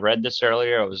when I read this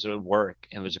earlier, it was at work.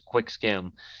 It was a quick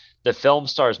skim. The film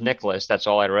stars Nicholas, that's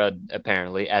all I read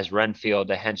apparently, as Renfield,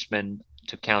 the henchman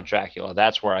to Count Dracula.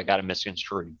 That's where I got it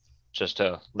misconstrued, just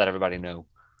to let everybody know.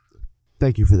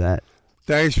 Thank you for that.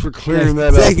 Thanks for clearing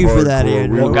that up. Thank you for that, hardcore.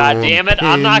 Andrew. We Well, were God on damn it.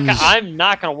 I'm pins.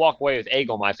 not gonna walk away with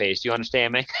egg on my face. Do you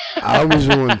understand me? I was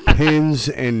on pins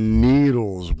and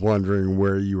needles wondering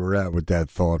where you were at with that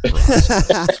thought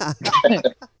process.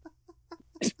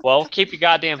 Well, keep your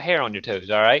goddamn hair on your toes,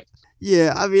 all right?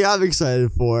 Yeah, I mean, I'm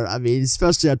excited for it. I mean,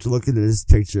 especially after looking at this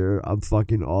picture, I'm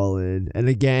fucking all in. And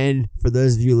again, for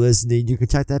those of you listening, you can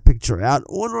check that picture out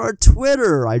on our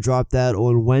Twitter. I dropped that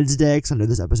on Wednesday, because I know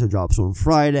this episode drops on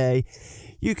Friday.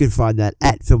 You can find that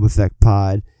at Film Effect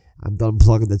Pod. I'm done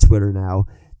plugging the Twitter now.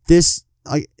 It's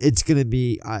gonna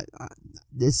be,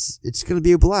 it's gonna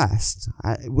be a blast.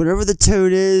 Whatever the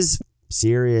tone is,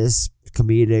 serious,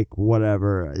 comedic,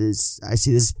 whatever. I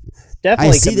see this. Definitely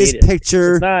I see this comedic.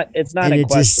 picture, It's not and in it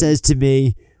question. just says to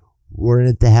me, we're in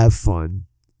it to have fun.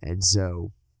 And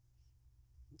so,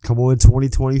 come on,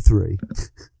 2023.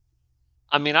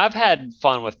 I mean, I've had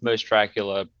fun with most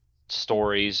Dracula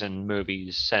stories and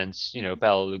movies since,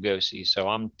 Bela Lugosi, so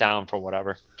I'm down for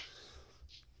whatever.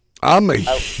 I'm a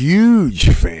huge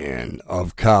fan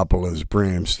of Coppola's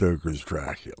Bram Stoker's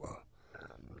Dracula.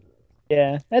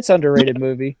 Yeah, that's an underrated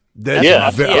movie. That's Yeah.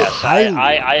 Yes, I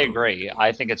highly agree.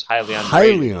 I think it's highly underrated.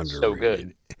 highly It's underrated. so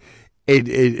good.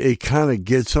 It kind of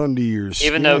gets under your skin.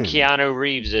 Even though Keanu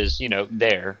Reeves is,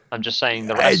 there. I'm just saying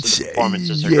the rest of the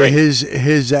performances are yeah, great.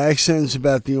 his accent's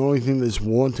about the only thing that's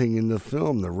wanting in the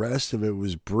film. The rest of it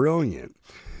was brilliant.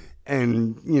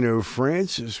 And,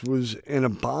 Francis was in a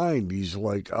bind. He's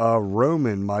like,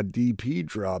 Roman, my DP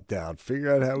dropped out.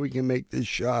 Figure out how we can make this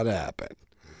shot happen.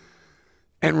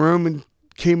 And Roman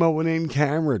came up with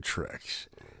in-camera tricks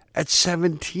at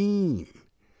 17.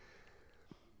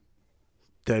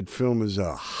 That film is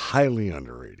a highly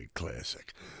underrated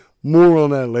classic. More on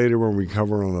that later when we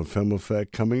cover on the Film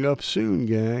Effect coming up soon,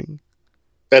 gang.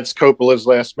 That's Coppola's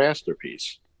last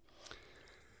masterpiece.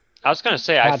 I was going to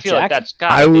say, I Bob feel like Jackson. that's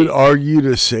got I to would be. argue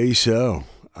to say so.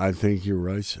 I think you're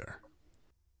right, sir.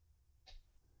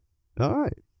 All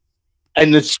right.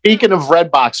 And speaking of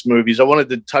Redbox movies, I wanted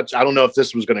to touch. I don't know if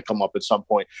this was going to come up at some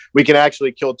point. We can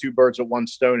actually kill two birds with one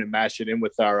stone and mash it in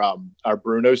with our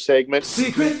Bruno segment.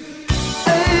 Secret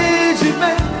agent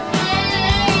man,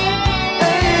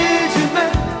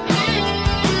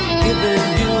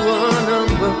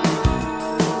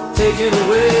 taking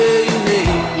away your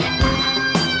name.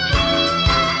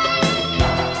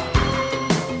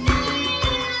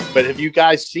 But have you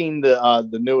guys seen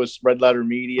the newest Red Letter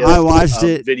Media? I watched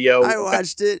it. Video. I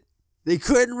watched it. They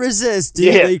couldn't resist,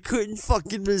 dude. Yeah. They couldn't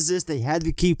fucking resist. They had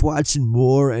to keep watching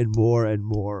more and more and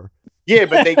more. Yeah,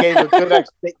 but they gave a good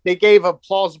they gave a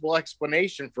plausible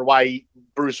explanation for why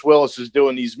Bruce Willis is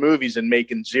doing these movies and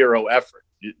making zero effort.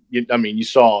 I mean, you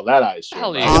saw all that, I assume.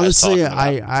 Hell yeah. Honestly,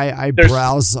 I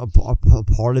browsed a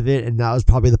part of it, and that was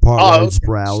probably the part where I just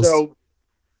browsed. So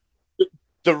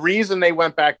the reason they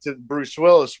went back to Bruce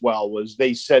Willis was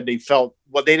they said they felt,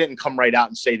 well, they didn't come right out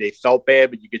and say they felt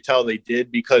bad, but you could tell they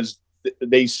did because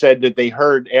they said that they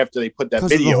heard after they put that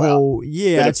video out.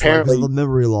 Yeah, it's apparently the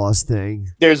memory loss thing.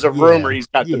 There's a rumor he's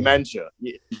got dementia.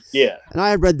 Yeah. And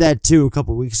I read that too a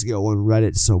couple weeks ago on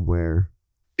Reddit somewhere.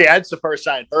 Yeah, that's the first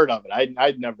I had heard of it.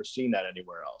 I'd never seen that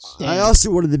anywhere else. I also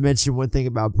wanted to mention one thing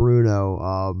about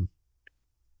Bruno.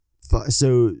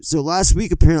 So last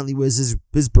week apparently was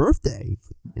his birthday,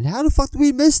 and how the fuck did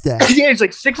we miss that? Yeah, it's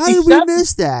like 67. How did we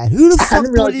miss that? Who the fuck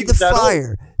do we need to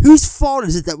fire? Whose fault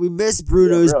is it that we missed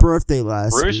Bruno's birthday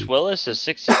last week? Bruce Willis is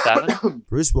 67.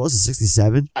 Bruce Willis is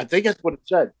 67. I think that's what it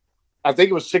said. I think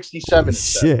it was 67. Holy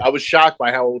shit! I was shocked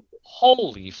by how old.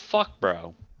 Holy fuck,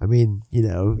 bro! I mean,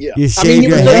 you you shave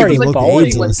your head, you look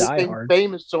ageless.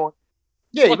 Famous song.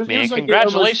 Yeah, look, man,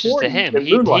 congratulations to him.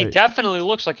 He definitely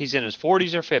looks like he's in his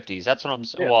 40s or 50s. That's what I'm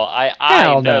saying. Yeah. Well,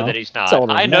 I know that he's not.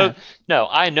 I know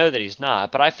that he's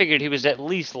not, but I figured he was at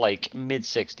least like mid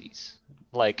 60s,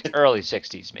 like early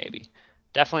 60s maybe.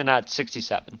 Definitely not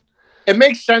 67. It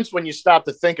makes sense when you stop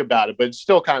to think about it, but it's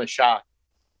still kind of shocking.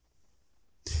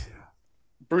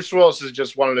 Bruce Willis is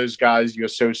just one of those guys you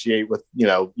associate with,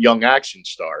 young action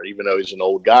star, even though he's an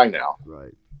old guy now.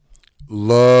 Right.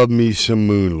 Love me some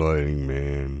Moonlighting,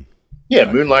 man. Yeah,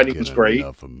 Moonlighting was great.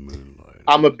 Moonlighting.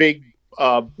 I'm a big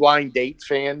Blind Date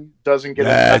fan. Doesn't get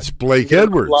that's Blake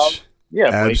Edwards. Love. Yeah,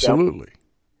 absolutely.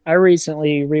 I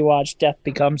recently rewatched Death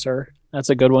Becomes Her. That's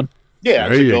a good one. Yeah,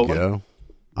 there you go.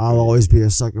 I'll always be a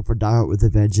sucker for Die Hard with a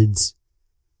Vengeance.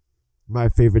 My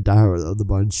favorite Die Hard of the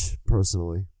bunch,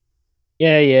 personally.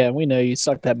 Yeah, we know you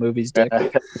suck that movie's dick.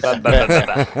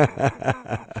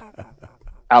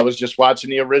 I was just watching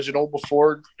the original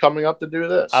before coming up to do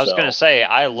this. I was going to say,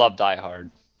 I love Die Hard.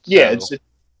 So. Yeah,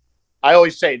 I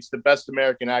always say it's the best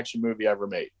American action movie ever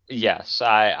made. Yes,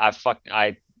 fuck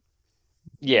it,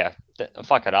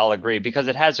 I'll agree, because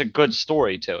it has a good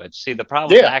story to it. See, the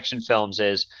problem with action films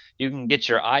is you can get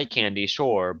your eye candy,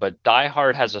 sure, but Die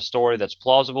Hard has a story that's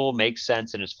plausible, makes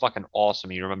sense, and is fucking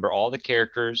awesome. You remember all the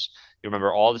characters, you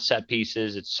remember all the set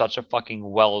pieces. It's such a fucking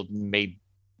well-made,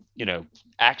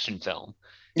 action film.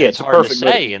 Yeah, it's hard to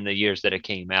say in the years that it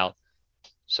came out.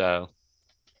 So,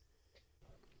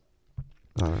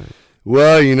 all right.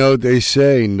 Well, they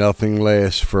say nothing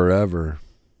lasts forever.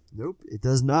 Nope, it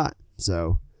does not.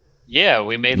 So, yeah,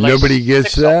 we made nobody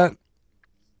gets that.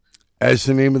 That's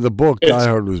the name of the book Die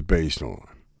Hard was based on.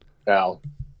 Wow,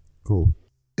 cool,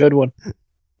 good one.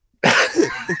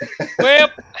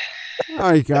 Well,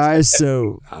 all right, guys.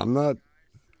 So I'm not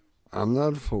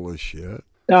full of shit.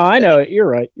 No, I know it. You're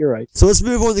right. So let's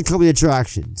move on to coming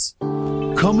attractions.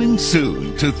 Coming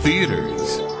soon to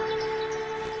theaters.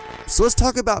 So let's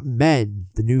talk about Men,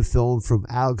 the new film from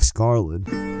Alex Garland.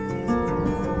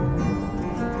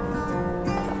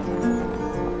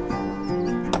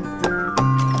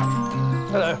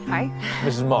 Hello. Hi.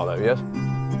 Mrs. Marlowe, yes?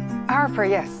 Harper,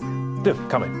 yes. Do,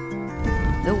 come in.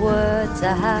 The words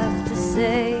I have to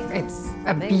say. It's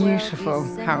a beautiful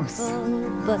house.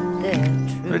 But they're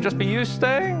true. Would it just be you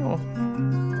staying, or?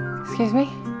 Excuse me?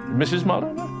 Mrs.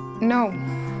 Marlowe? No.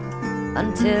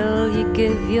 Until you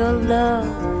give your love,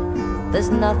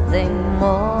 there's nothing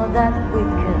more that we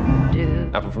can do.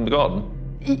 Apple from the garden?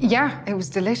 Yeah, it was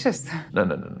delicious. No.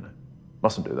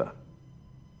 Mustn't do that.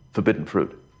 Forbidden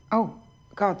fruit. Oh,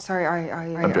 God, sorry,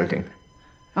 I'm joking.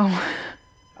 Oh.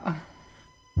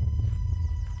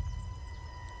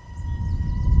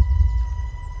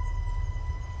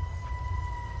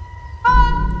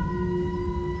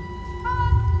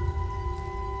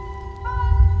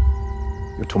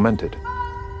 You're tormented.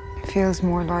 It feels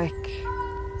more like...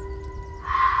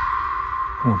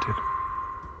 Haunted.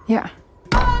 Yeah.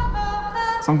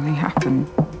 Something happened.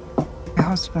 My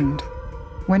husband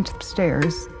went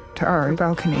upstairs to our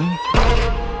balcony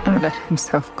and let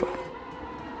himself go.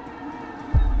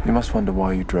 You must wonder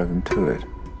why you drove him to it.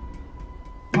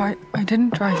 Why, I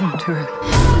didn't drive him to it.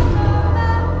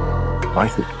 I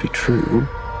thought it'd be true.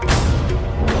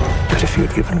 But if you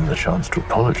had given him the chance to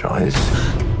apologize,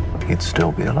 he'd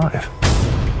still be alive.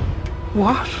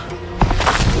 What?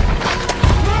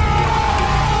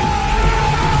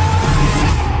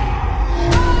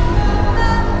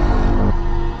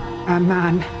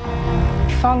 man.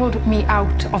 He followed me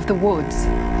out of the woods.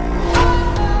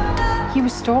 He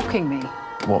was stalking me.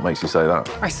 What makes you say that?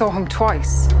 I saw him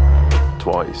twice.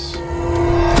 Twice.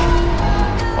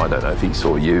 I don't know if he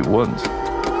saw you once.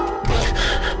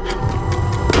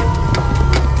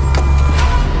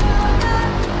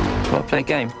 Well, play a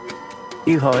game.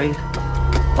 You hide,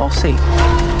 I'll see.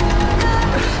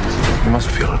 You must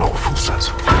feel an awful sense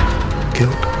of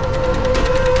guilt.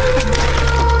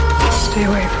 Stay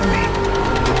away from me.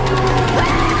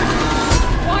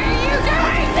 Why are you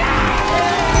doing that?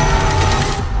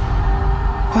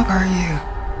 What are you?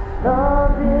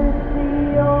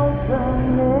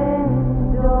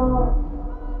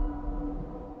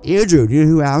 Andrew, do you know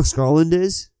who Alex Garland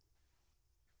is?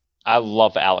 I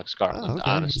love Alex Garland,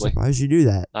 Okay. honestly. I'm surprised you knew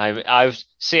that. I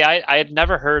had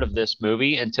never heard of this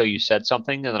movie until you said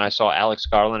something, and then I saw Alex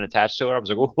Garland attached to it. I was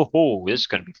like, oh, this is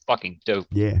gonna be fucking dope.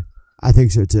 Yeah, I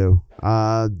think so too.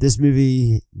 This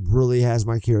movie really has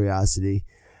my curiosity.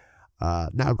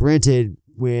 Now, granted,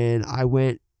 when I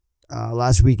went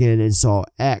last weekend and saw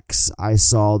X, I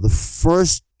saw the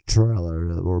first trailer,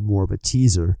 or more of a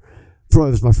teaser.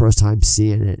 Probably was my first time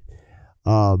seeing it.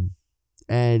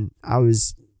 And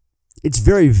it's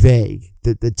very vague,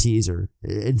 the teaser.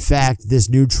 In fact, this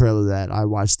new trailer that I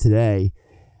watched today,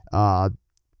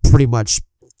 pretty much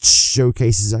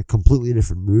showcases a completely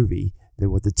different movie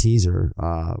than what the teaser,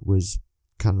 was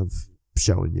kind of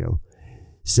showing you.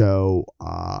 So,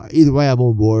 either way, I'm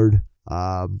on board.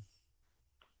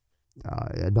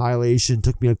 Annihilation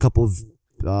took me a couple of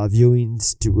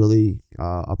viewings to really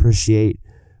appreciate,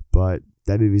 but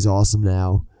that movie's awesome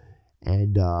now,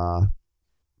 and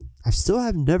I still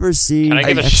have never seen. Can I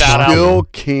give a I shout out? still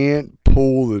can't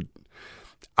pull the.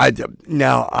 I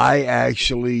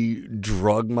actually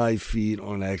drug my feet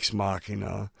on Ex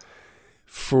Machina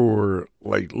for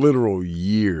like literal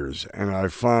years, and I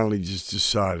finally just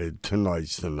decided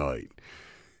tonight's the night.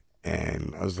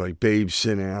 And I was like, babe,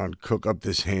 sit down, cook up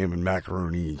this ham and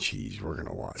macaroni and cheese. We're going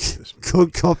to watch this.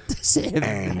 Cook up this ham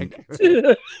and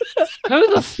Who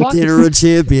the fuck? Dinner of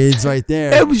Champions right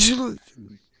there. It was, yeah.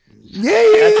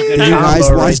 Did you guys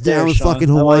combo watch right there, down with Sean. fucking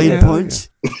I like Hawaiian that. Punch?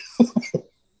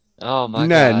 Oh my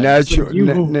god!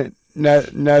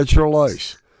 Natural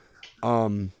ice.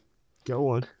 Go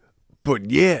on.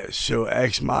 But yeah, so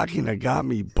Ex Machina got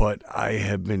me, but I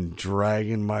have been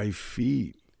dragging my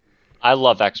feet. I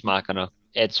love Ex Machina.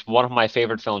 It's one of my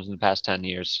favorite films in the past 10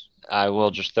 years. I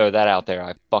will just throw that out there.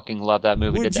 I fucking love that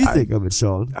movie. What did you think of it,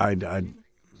 Sean?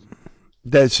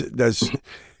 That's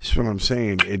what I'm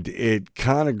saying. It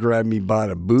kind of grabbed me by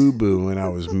the boo boo, and I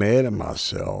was mad at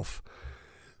myself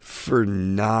for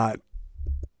not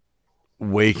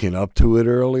waking up to it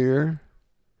earlier.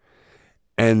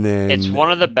 And then It's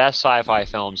one of the best sci-fi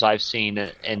films I've seen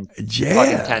in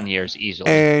fucking 10 years easily.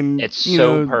 And it's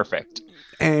so perfect.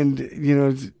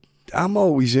 And I'm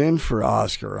always in for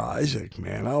Oscar Isaac,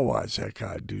 man. I'll watch that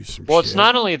guy do some Well, shit. it's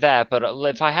not only that, but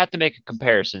if I had to make a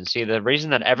comparison, see, the reason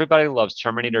that everybody loves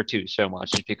Terminator 2 so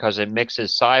much is because it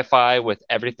mixes sci-fi with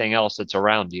everything else that's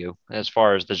around you as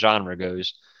far as the genre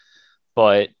goes.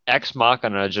 But Ex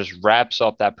Machina just wraps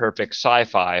up that perfect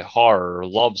sci-fi, horror,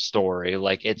 love story.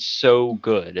 Like, it's so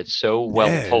good. It's so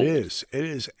well told. It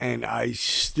is. And I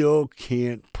still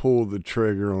can't pull the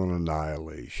trigger on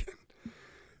Annihilation.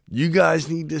 You guys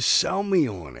need to sell me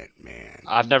on it, man.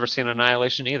 I've never seen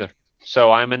Annihilation either.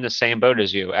 So I'm in the same boat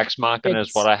as you. Ex Machina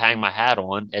is what I hang my hat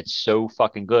on. It's so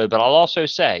fucking good. But I'll also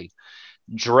say,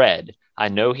 Dredd. I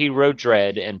know he wrote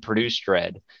Dredd and produced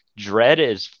Dredd. Dredd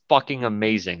is fucking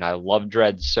amazing. I love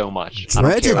Dredd so much.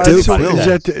 Dredd's a dope film.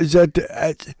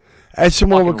 That's the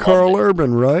one with Carl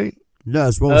Urban, right? No,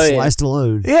 it's one with Sly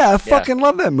Stallone. Yeah, I fucking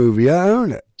love that movie. I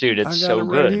own it. Dude, it's I got so it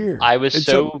right good. here. I was It's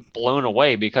so blown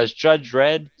away because Judge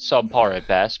Dredd, subpar at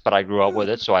best, but I grew up with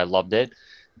it, so I loved it.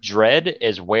 Dredd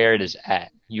is where it is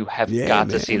at. You have got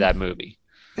to see that movie.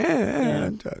 Yeah,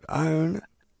 I own it.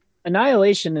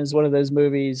 Annihilation is one of those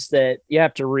movies that you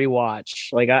have to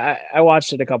rewatch. Like I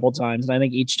watched it a couple times, and I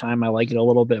think each time I like it a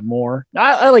little bit more.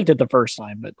 I liked it the first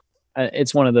time, but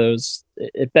it's one of those.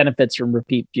 It benefits from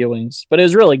repeat viewings, but it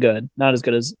was really good. Not as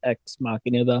good as Ex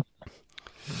Machina though.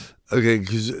 Okay,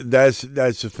 because that's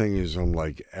the thing is, I'm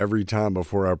like, every time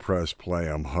before I press play,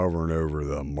 I'm hovering over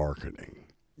the marketing.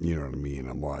 You know what I mean?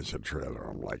 I'm watching the trailer.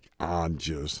 I'm like, I'm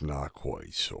just not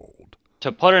quite sold.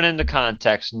 To put it into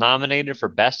context, nominated for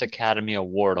Best Academy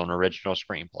Award on Original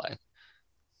Screenplay.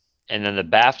 And then the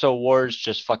BAFTA Awards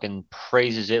just fucking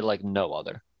praises it like no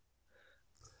other.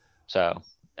 So,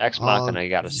 Ex Machina, you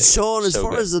gotta see. Sean, as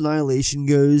far as Annihilation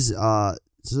goes,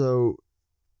 so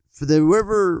for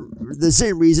the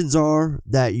same reasons are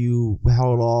that you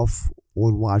held off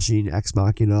on watching Ex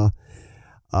Machina.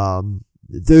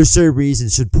 Those certain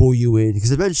reasons should pull you in,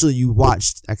 because eventually you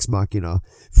watched Ex Machina.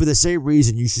 For the same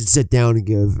reason, you should sit down and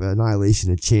give Annihilation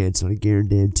a chance, and I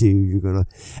guarantee you're gonna.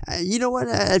 You know what?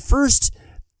 At first,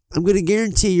 I'm gonna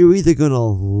guarantee you're either gonna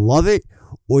love it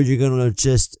or you're gonna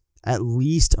just at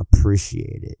least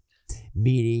appreciate it.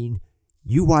 Meaning,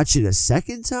 you watch it a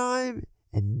second time,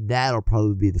 and that'll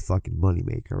probably be the fucking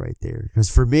moneymaker right there. Because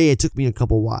for me, it took me a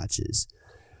couple watches.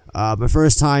 My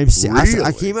first time, Really?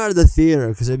 I came out of the theater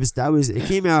because it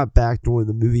came out back during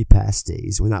the Movie Pass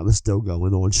days when that was still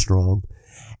going on strong,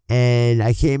 and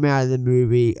I came out of the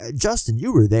movie. Justin,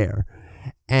 you were there,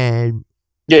 and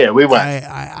yeah, we went.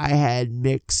 I had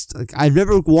mixed. Like, I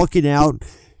remember walking out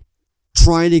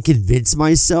trying to convince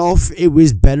myself it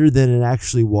was better than it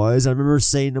actually was. I remember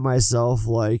saying to myself,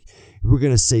 like, we're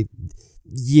gonna say.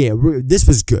 Yeah, this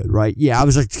was good, right? Yeah, I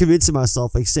was like convincing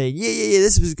myself, like saying, yeah,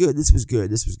 this was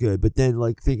good. But then,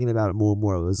 like, thinking about it more and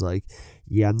more, I was like,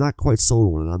 yeah, I'm not quite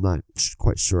sold on it. I'm not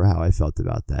quite sure how I felt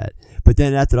about that. But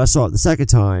then after I saw it the second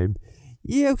time,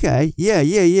 yeah, okay,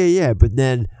 yeah. But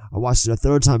then I watched it a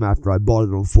third time after I bought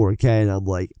it on 4K, and I'm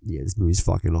like, yeah, this movie's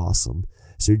fucking awesome.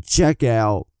 So check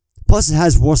out. Plus, it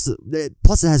has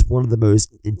one of the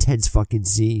most intense fucking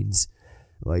scenes,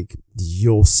 like,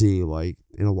 you'll see, like,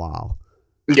 in a while.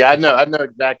 Yeah, I know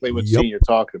exactly what scene you're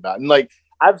talking about, and like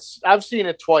I've seen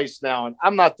it twice now, and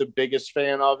I'm not the biggest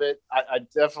fan of it. I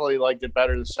definitely liked it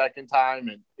better the second time,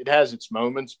 and it has its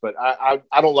moments, but I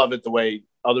don't love it the way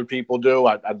other people do.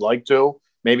 I'd like to.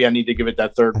 Maybe I need to give it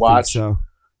that third watch. So.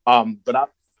 But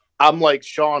I'm like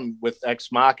Sean with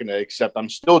Ex Machina, except I'm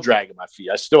still dragging my feet.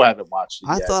 I still haven't watched it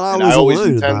yet. I thought I was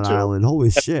alone on that island.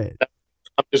 Holy shit!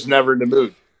 I'm just never in the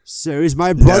mood. So is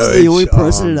my brother the only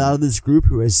person out of this group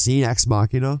who has seen Ex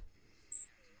Machina?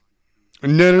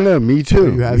 No, me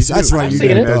too. That's right, you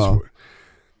did.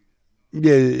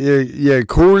 Yeah.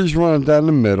 Corey's running down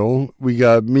the middle. We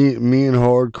got me and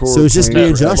Hardcore. So it's just me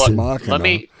and Justin.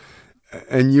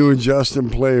 And you and Justin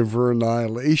playing for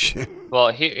Annihilation.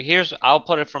 Well, I'll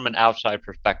put it from an outside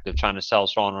perspective, trying to sell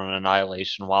Sean on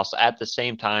Annihilation, whilst at the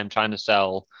same time trying to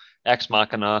sell Ex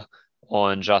Machina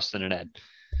on Justin and Ed.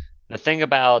 The thing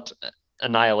about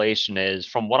Annihilation is,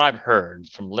 from what I've heard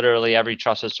from literally every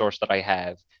trusted source that I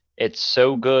have, it's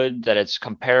so good that it's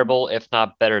comparable, if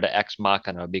not better, to Ex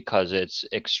Machina, because it's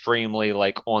extremely,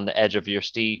 like, on the edge of your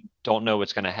seat. Don't know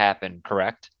what's going to happen,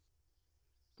 correct?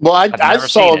 Well, I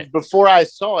saw it before I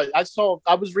saw it.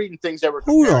 I was reading things that were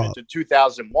comparing it to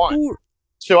 2001.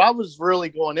 So I was really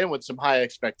going in with some high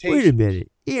expectations. Wait a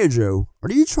minute. Andrew,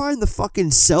 are you trying to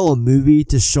fucking sell a movie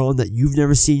to Sean that you've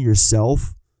never seen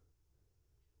yourself?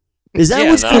 Is that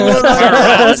what's going on right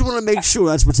now? I just want to make sure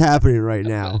that's what's happening right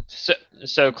now.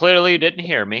 So clearly you didn't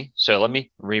hear me. So let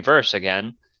me reverse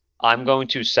again. I'm going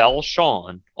to sell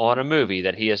Sean on a movie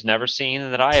that he has never seen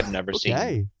and that I have never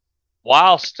seen,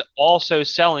 whilst also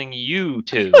selling you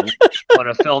two on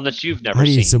a film that you've never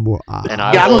seen. I need some more. And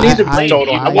I don't need to blame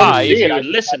you why if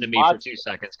you listen to me for 2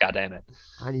 seconds. God damn it!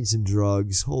 I need some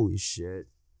drugs. Holy shit!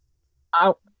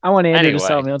 I want Andrew to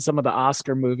sell me on some of the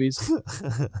Oscar movies.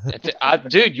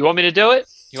 Dude, you want me to do it?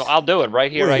 I'll do it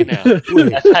right here, right now.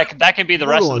 That can be the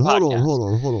rest of the podcast.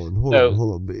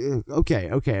 Hold on.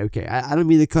 Okay. I don't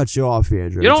mean to cut you off,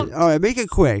 Andrew. All right, make it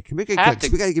quick. We got to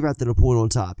get back to the point on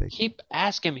topic. Keep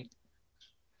asking me.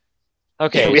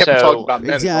 Okay, we haven't talked about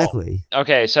men exactly.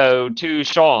 Okay, so to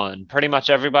Sean, pretty much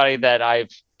everybody that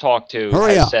I've talked to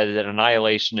has said that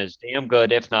Annihilation is damn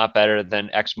good, if not better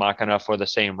than Ex Machina, for the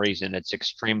same reason. It's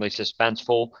extremely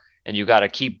suspenseful, and you got to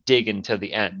keep digging to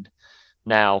the end.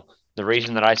 Now, the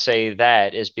reason that I say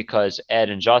that is because Ed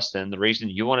and Justin, the reason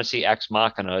you want to see Ex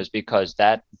Machina is because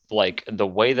that, like, the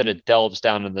way that it delves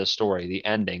down into the story, the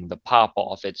ending, the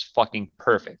pop-off, it's fucking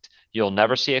perfect. You'll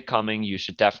never see it coming. You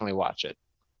should definitely watch it.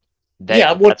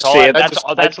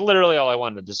 That's literally all I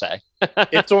wanted to say.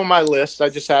 It's on my list. I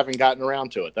just haven't gotten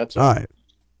around to it. That's all right.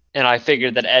 And I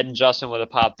figured that Ed and Justin would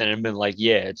have popped in and been like,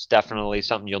 yeah, it's definitely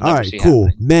something you'll never see cool.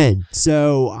 happening. Men.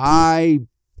 So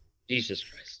Jesus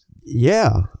Christ.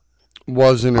 Yeah.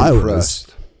 Wasn't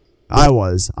impressed. I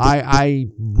was. I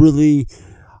really,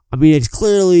 I mean, it's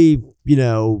clearly,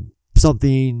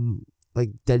 something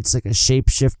like that's like a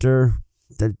shapeshifter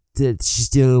that she's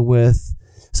dealing with.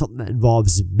 Something that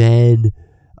involves men.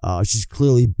 She's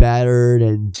clearly battered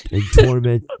and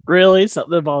tormented. Really?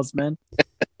 Something that involves men?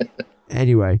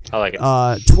 Anyway. I like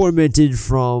it. Tormented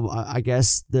from, I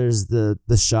guess there's the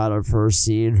shot of her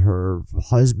seeing her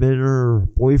husband or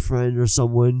boyfriend or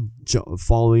someone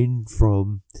falling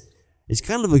from. It's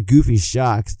kind of a goofy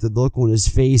shot. The look on his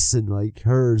face and like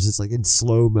hers, it's like in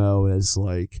slow-mo. And it's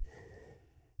like,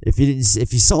 If you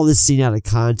saw this scene out of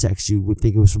context, you would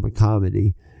think it was from a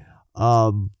comedy.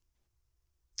 But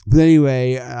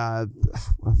anyway, I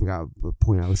forgot what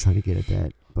point I was trying to get at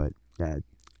that. But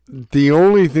the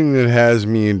only thing that has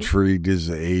me intrigued is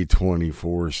the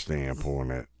A24 stamp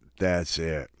on it. That's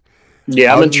it.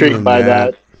 Yeah, I'm intrigued by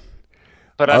that.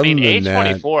 But I mean,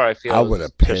 A24, I feel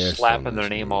is just slapping their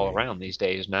name all around these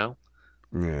days now.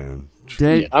 Yeah.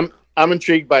 I'm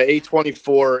intrigued by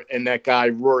A24, and that guy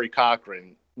Rory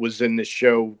Cochrane was in this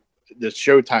show, this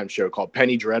Showtime show called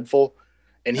Penny Dreadful,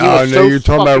 and he was you're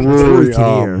talking about Rory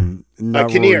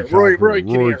Kinnear. Rory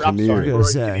Kinnear. I'm sorry,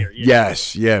 Rory Kinnear.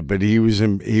 Yes, but he was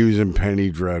in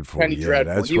Penny Dreadful. Penny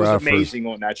Dreadful. That's he was amazing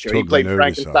on that show. He played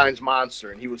Frankenstein's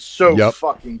monster, and he was so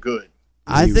fucking good.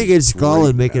 I think it's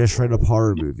Garland making a straight up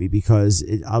horror movie because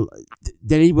did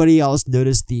anybody else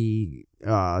notice the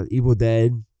Evil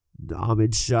Dead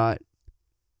homage shot?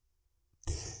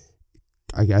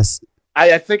 I guess.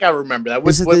 I think I remember that.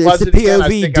 It's the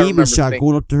POV demon shot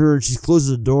going up to her and she closes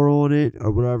the door on it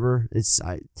or whatever. And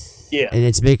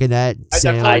it's making that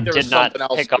sound. I did not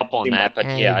pick up on that, but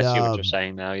yeah, I see what you're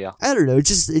saying now. Yeah, I don't know. I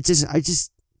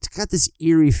just got this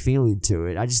eerie feeling to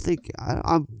it. I just think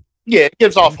I'm. Yeah, it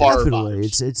gives off horror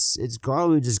vibes. It's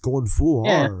Garland just going full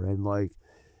horror and like,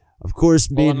 of course,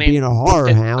 being a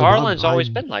horror hound. Garland's always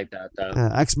been like that though.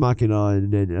 Ex Machina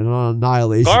and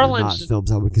Annihilation are not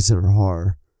films I would consider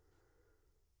horror.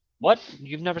 What?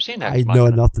 You've never seen that? I know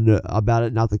nothing about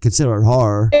it not to consider it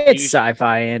horror. It's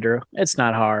sci-fi, Andrew. It's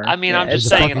not horror. I mean, I'm just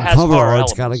saying it has cover horror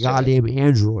art's got a goddamn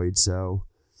android, so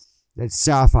it's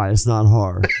sci-fi. It's not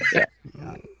horror.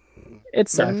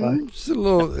 It's sci-fi. It's a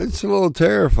little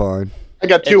terrifying. I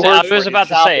got two. I was about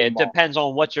to say it depends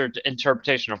on what your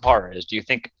interpretation of horror is. Do you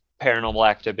think Paranormal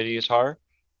Activity is horror?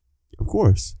 Of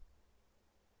course.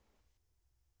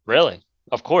 Really?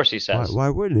 Of course, he says. Why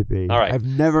wouldn't it be? All right. I've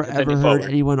never ever heard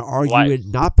anyone argue it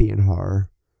not being horror.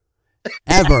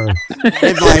 Ever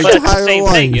in my entire same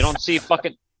life. Thing. You don't see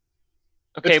fucking.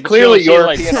 Okay, it's but clearly you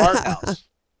don't see, European art house.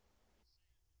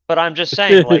 But I'm just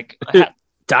saying, like, how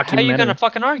are you gonna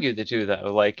fucking argue the two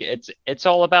though? Like, it's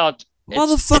all about.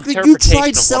 Motherfucker, you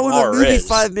tried selling a movie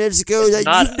 5 minutes ago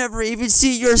that you've never even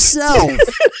seen yourself.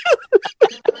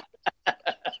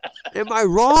 Am I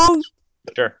wrong?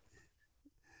 Sure.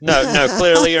 No,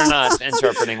 clearly you're not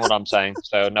interpreting what I'm saying,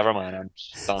 so never mind. I'm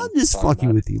just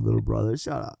fucking with you, little brother.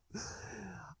 Shut up.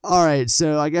 All right,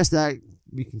 so I guess that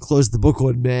we can close the book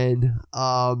on men.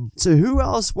 So who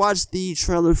else watched the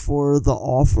trailer for The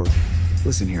Offer?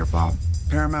 Listen here, Bob.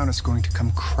 Paramount is going to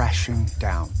come crashing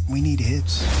down. We need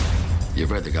hits. You've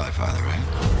read The Godfather,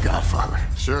 right? Godfather.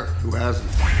 Sure. Who hasn't?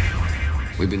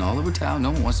 We've been all over town.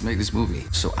 No one wants to make this movie.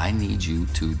 So I need you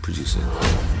to produce it.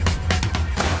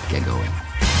 Get going.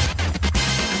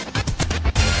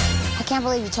 I can't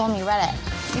believe you told me you read it.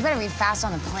 You better read fast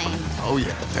on the plane. Oh,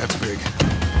 yeah. That's big.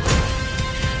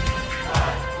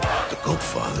 The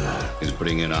Godfather is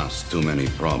bringing us too many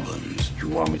problems. You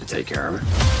want me to take care of it?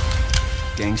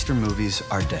 Gangster movies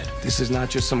are dead. This is not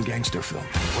just some gangster film.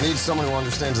 We need someone who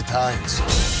understands Italians.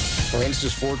 For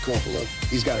instance, Ford Coppola.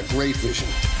 He's got a great vision.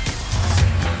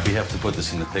 We have to put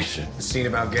this in the picture. A scene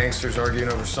about gangsters arguing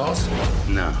over sauce?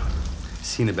 No. A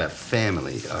scene about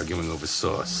family arguing over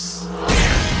sauce.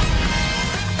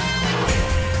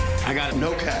 I got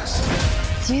no cast.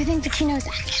 Do you think Pacino is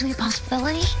actually a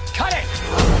possibility? Cut it!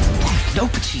 No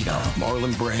Pacino.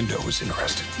 Marlon Brando is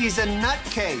interested. He's a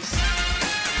nutcase.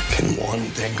 Can one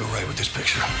thing go right with this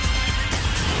picture?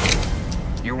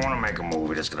 You want to make a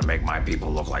movie that's going to make my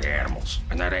people look like animals,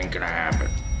 and that ain't going to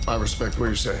happen. I respect what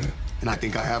you're saying, and I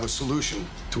think I have a solution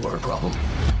to our problem.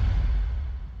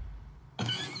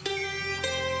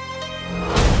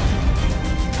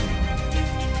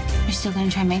 You're still gonna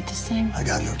try and make this thing? I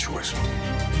got no choice.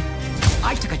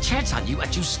 I took a chance on you,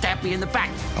 and you stabbed me in the back.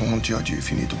 I won't judge you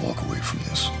if you need to walk away from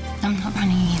this. I'm not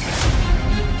running either.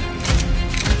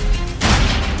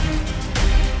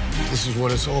 This is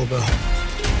what it's all about.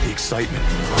 The excitement.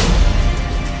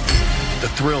 The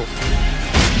thrill.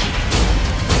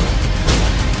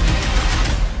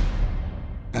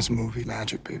 That's movie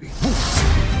magic, baby.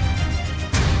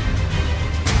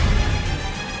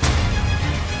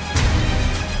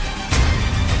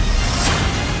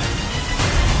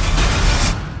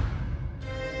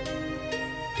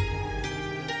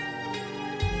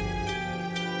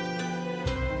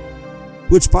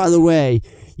 Which, by the way,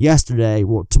 yesterday,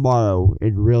 well, tomorrow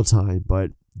in real time,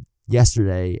 but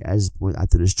yesterday,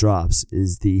 after this drops,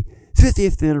 is the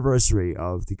 50th anniversary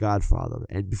of The Godfather.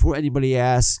 And before anybody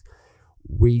asks,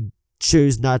 we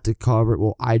chose not to cover it.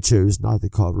 Well, I chose not to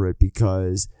cover it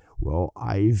because, well,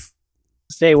 I've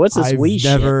say what's this?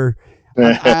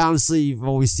 I honestly have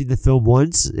only seen the film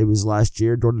once. It was last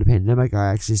year during the pandemic.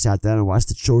 I actually sat down and watched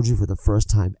the trilogy for the first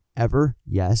time ever.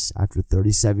 Yes, after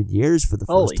 37 years for the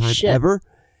first time ever.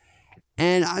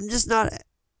 And I'm just not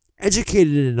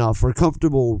educated enough or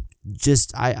comfortable.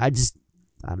 I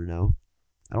don't know.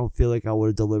 I don't feel like I would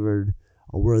have delivered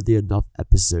a worthy enough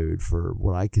episode for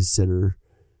what I consider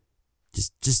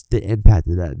just the impact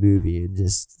of that movie and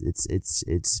just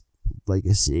its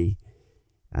legacy.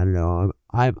 I don't know.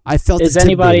 I felt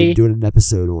intimidated doing an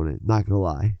episode on it. Not gonna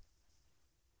lie.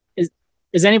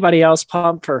 Is anybody else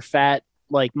pumped for fat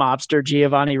like mobster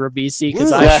Giovanni Ribisi?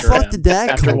 Because I fuck did that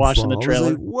after come watching from? the trailer. I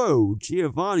was like, whoa,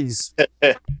 Giovanni's.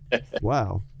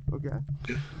 Wow. Okay.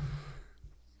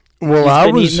 Well, I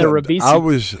was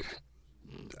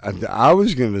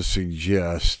going to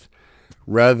suggest,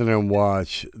 rather than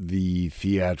watch the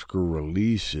theatrical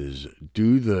releases,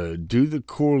 do the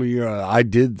Corleone. I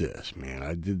did this, man.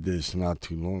 I did this not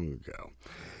too long ago.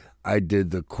 I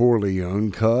did the Corleone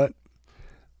cut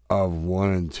of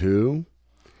 1 and 2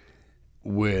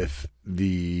 with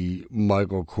the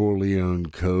Michael Corleone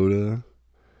coda,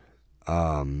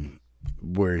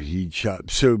 where he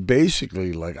chopped. So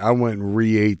basically, like, I went and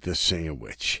re-ate the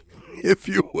sandwich, if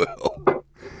you will.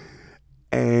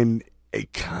 And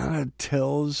it kind of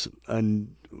tells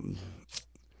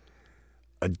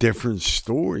a different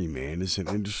story, man. It's an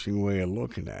interesting way of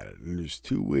looking at it. And there's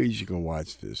 2 ways you can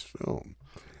watch this film.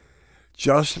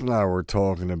 Justin and I were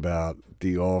talking about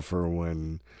the offer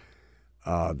when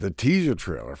the teaser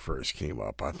trailer first came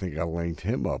up. I think I linked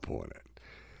him up on it.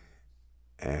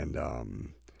 And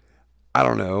I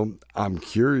don't know. I'm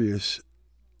curious.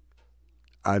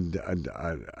 I'd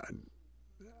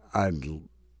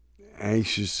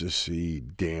anxious to see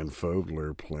Dan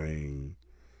Fogler playing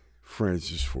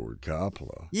Francis Ford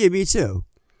Coppola. Yeah, me too.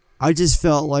 I just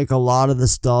felt like a lot of the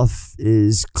stuff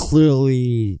is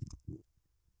clearly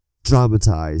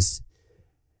dramatized.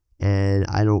 And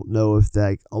I don't know if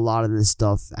a lot of this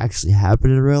stuff actually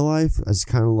happened in real life. It's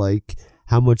kind of like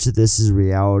how much of this is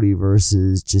reality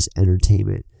versus just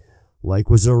entertainment. Like,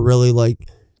 was there really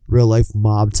real life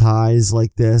mob ties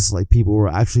like this? Like, people were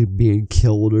actually being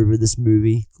killed over this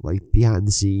movie, like behind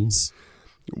the scenes?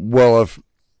 Well,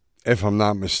 if I'm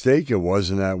not mistaken,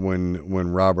 wasn't that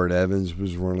when Robert Evans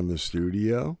was running the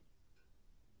studio?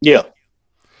 Yeah.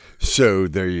 So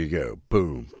there you go.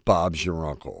 Boom. Bob's your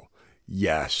uncle.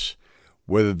 Yes.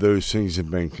 Whether those things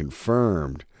have been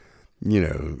confirmed,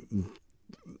 that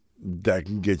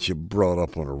can get you brought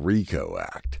up on a RICO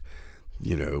act.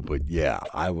 But yeah,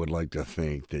 I would like to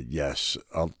think that, yes,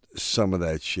 some of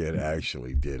that shit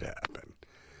actually did happen.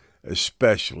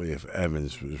 Especially if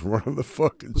Evans was running the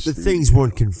fucking But the studio. things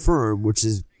weren't confirmed, which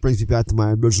brings me back to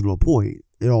my original point.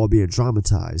 It all being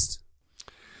dramatized.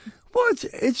 Well,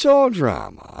 it's all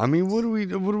drama. I mean, what do we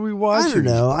watch? I don't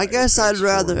know. I guess I'd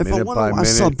rather, if I want to watch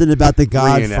something about The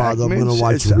Godfather, I'm going to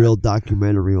watch a real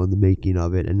documentary on the making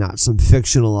of it and not some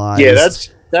fictionalized. Yeah, that's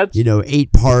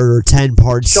 8-part or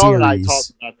 10-part series. Sean and I talk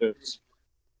about this.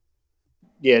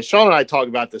 Yeah, Sean and I talk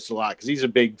about this a lot because he's a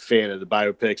big fan of the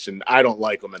biopics, and I don't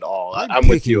like them at all. I'm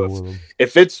with you.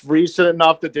 If it's recent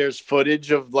enough that there's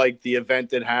footage of like the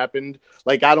event that happened,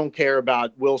 like I don't care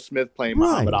about Will Smith playing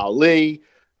Muhammad Ali.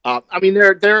 I mean,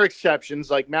 there are exceptions.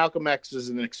 Like Malcolm X is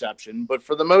an exception, but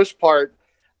for the most part,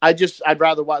 I'd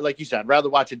rather watch, like you said, I'd rather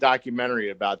watch a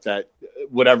documentary about that,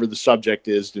 whatever the subject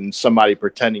is, than somebody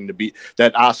pretending to be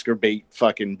that Oscar bait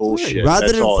fucking bullshit. Right. Rather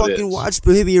That's than all fucking watch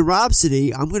Bohemian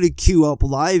Rhapsody, I'm going to queue up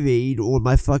Live Aid on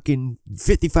my fucking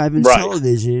 55-inch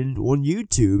television on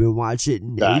YouTube and watch it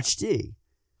in HD.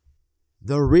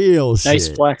 The real shit. Nice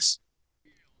flex.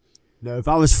 No, if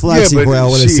I was flexing, bro, I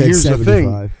would have said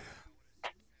 75.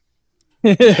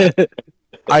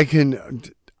 I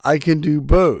can do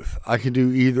both. I can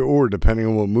do either or, depending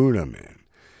on what mood I'm in.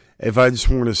 If I just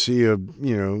want to see a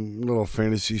little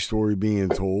fantasy story being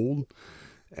told,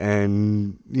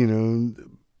 and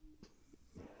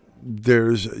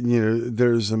there's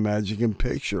the magic in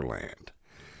picture land.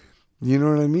 You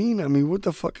know what I mean? I mean, what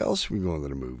the fuck else are we going to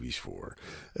the movies for?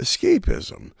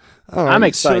 Escapism. I'm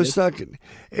excited. So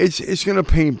it's going to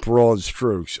paint broad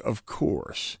strokes, of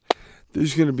course.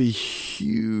 There's going to be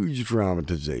huge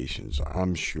dramatizations,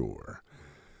 I'm sure.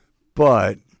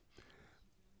 But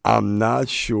I'm not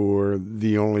sure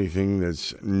the only thing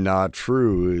that's not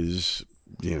true is,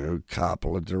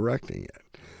 Coppola directing it.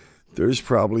 There's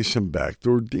probably some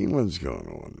backdoor dealings going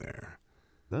on there.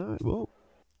 All right, well,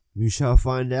 we shall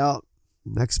find out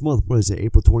next month. What is it,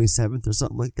 April 27th or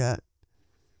something like that?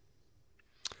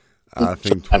 I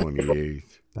think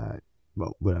 28th. All right.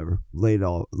 Well, whatever. Late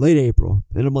April,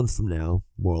 in a month from now,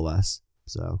 more or less.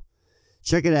 So,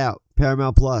 check it out.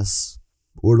 Paramount Plus.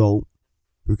 Or don't.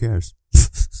 Who cares?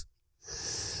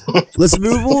 Let's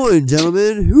move on,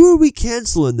 gentlemen. Who are we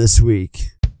canceling this week?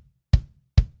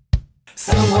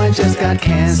 Someone just got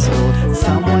canceled.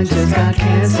 Someone just got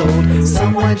canceled.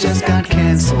 Someone just got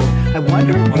canceled. I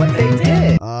wonder what they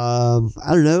did. I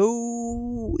don't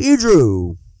know.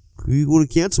 Andrew, who you want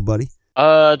to cancel, buddy?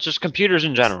 Just computers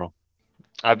in general.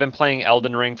 I've been playing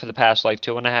Elden Ring for the past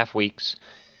 2.5 weeks.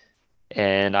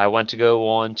 And I went to go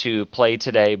on to play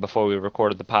today before we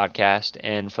recorded the podcast,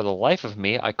 and for the life of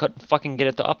me, I couldn't fucking get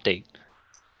it to update.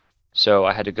 So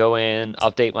I had to go in,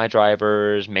 update my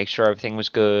drivers, make sure everything was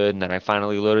good, and then I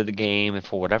finally loaded the game, and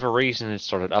for whatever reason, it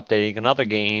started updating another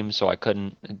game, so I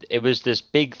couldn't... It was this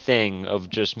big thing of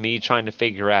just me trying to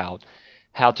figure out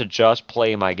how to just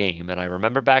play my game. And I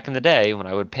remember back in the day, when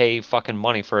I would pay fucking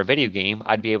money for a video game,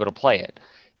 I'd be able to play it.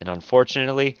 And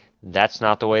unfortunately... that's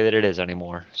not the way that it is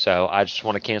anymore. So I just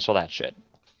want to cancel that shit.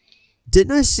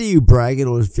 Didn't I see you bragging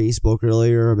on Facebook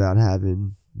earlier about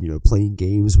having, playing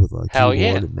games with a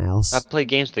keyboard and mouse? I play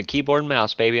games with a keyboard and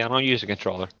mouse, baby. I don't use a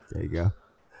controller. There you go.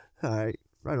 All right.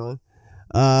 Right on.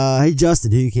 Hey,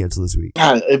 Justin, who you cancel this week?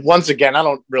 Once again, I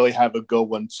don't really have a good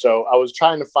one. So I was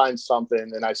trying to find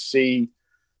something, and I see,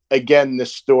 again,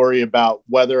 this story about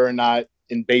whether or not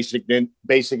in Basic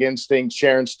Instinct,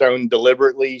 Sharon Stone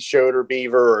deliberately showed her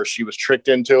beaver or she was tricked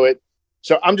into it.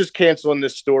 So I'm just canceling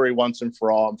this story once and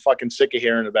for all. I'm fucking sick of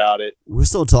hearing about it. We're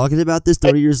still talking about this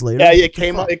 30 years later? Yeah,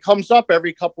 it comes up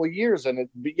every couple of years, and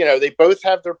they both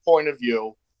have their point of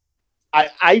view.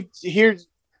 I'm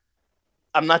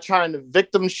not trying to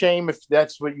victim shame, if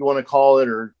that's what you want to call it,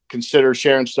 or consider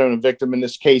Sharon Stone a victim in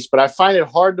this case, but I find it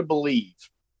hard to believe.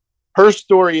 Her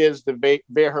story is that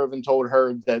Verhoeven told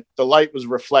her that the light was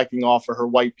reflecting off of her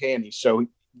white panties, so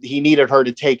he needed her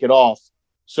to take it off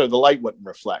so the light wouldn't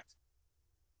reflect.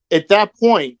 At that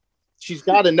point, she's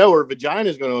got to know her vagina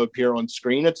is going to appear on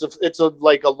screen. It's a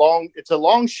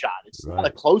long shot. It's not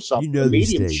a close up, a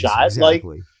medium shot.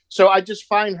 Exactly. So I just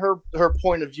find her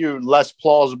point of view less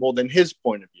plausible than his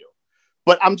point of view.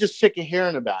 But I'm just sick of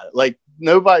hearing about it.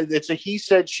 Nobody. It's a he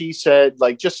said, she said.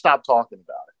 Just stop talking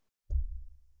about it.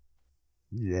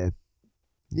 Yeah,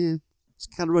 it's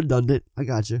kind of redundant. I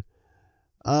got you.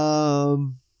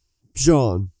 Sean,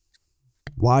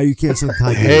 why are you canceling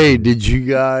Kanye? Hey, did you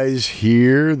guys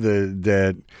hear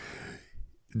that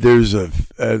there's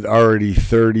already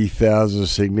 30,000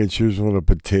 signatures on a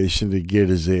petition to get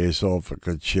his ass off of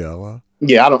Coachella?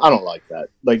 Yeah, I don't like that.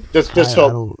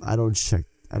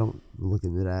 I don't look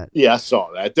into that. Yeah, I saw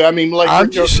that. I mean,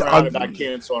 I'm joking around about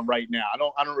canceling right now. I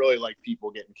don't really like people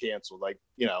getting canceled.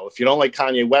 If you don't like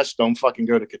Kanye West, don't fucking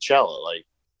go to Coachella.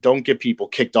 Don't get people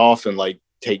kicked off and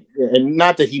take. And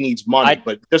not that he needs money,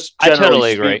 but just generally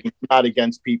totally agree. Not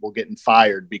against people getting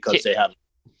fired because they have.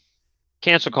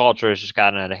 Cancel culture has just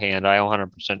gotten out of hand. I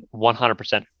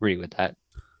 100% agree with that.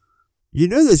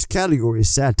 This category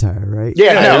is satire, right?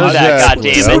 Yeah,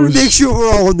 goddamn just want to make sure we're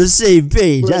all on the same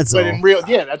page. That's all. In real,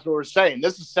 that's what we're saying.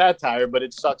 This is satire, but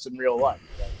it sucks in real life.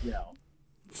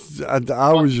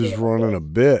 I was just running a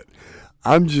bit.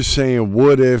 I'm just saying,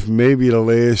 what if maybe the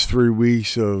last 3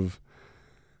 weeks of,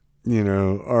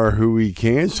 our Who We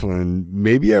Canceling,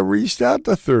 maybe I reached out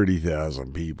to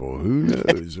 30,000 people. Who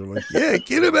knows? They're like, yeah,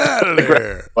 get him out of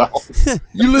there. Well,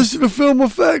 you listen to Film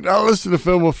Effect? I listen to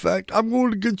Film Effect. I'm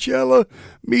going to Coachella.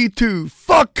 Me too.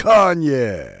 Fuck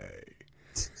Kanye.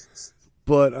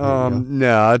 But,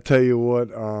 I tell you what,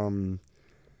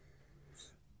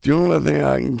 the only thing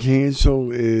I can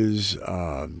cancel is,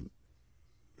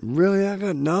 really, I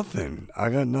got nothing. Right. I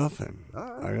got nothing.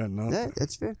 Yeah,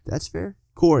 that's fair.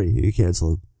 Corey, who you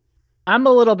canceling? I'm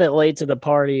a little bit late to the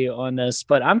party on this,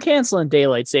 but I'm canceling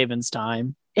daylight savings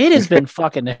time. It has been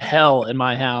fucking hell in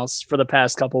my house for the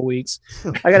past couple weeks.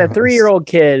 I got a 3-year-old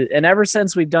kid, and ever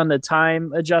since we've done the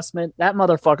time adjustment, that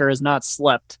motherfucker has not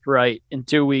slept right in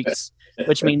 2 weeks.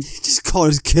 Which means just call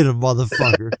his kid a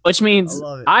motherfucker. Which means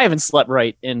I haven't slept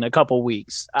right in a couple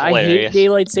weeks. I hate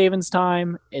daylight savings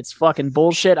time. It's fucking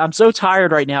bullshit. I'm so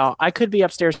tired right now. I could be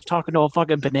upstairs talking to a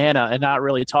fucking banana and not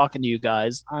really talking to you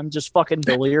guys. I'm just fucking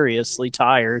deliriously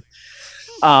tired.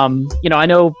 I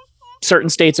know certain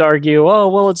states argue, oh,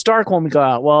 well, it's dark when we go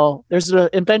out. Well, there's an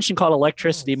invention called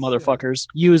electricity, motherfuckers.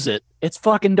 Use it. It's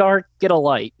fucking dark. Get a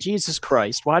light. Jesus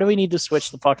Christ. Why do we need to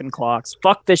switch the fucking clocks?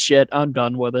 Fuck this shit. I'm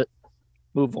done with it.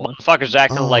 Move on. Motherfuckers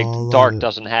acting like dark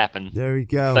doesn't happen. There we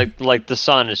go. Like the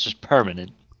sun is just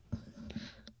permanent.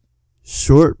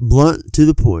 Short, blunt, to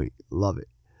the point. Love it.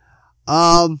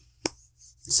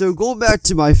 So going back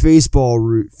to my baseball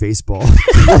route, Fucking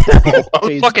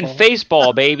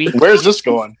baseball, baby. Where's this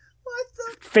going?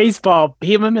 Baseball,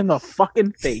 beam him in the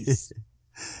fucking face.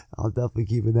 I'll definitely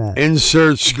keep it that.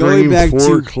 Insert Scream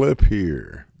 4 clip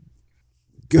here.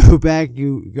 Going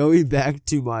back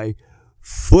to my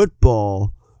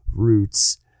football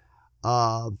roots,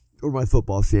 or my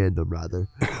football fandom, rather.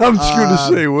 I'm just going to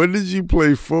say, when did you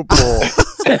play football?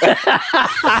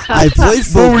 I played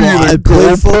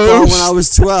football when I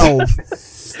was 12.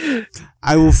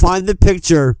 I will find the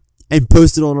picture and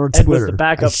post it on our Twitter. Was the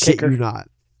backup kicker. You not.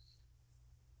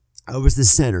 I was the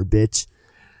center, bitch.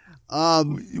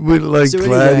 With like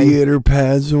gladiator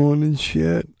pads on and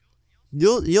shit.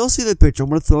 You'll see the picture. I'm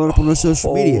gonna throw it up on our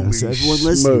social media, so everyone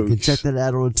listening can check that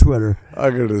out on Twitter. I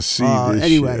gotta see this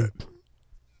anyway, shit.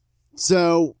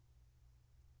 So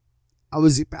I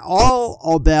was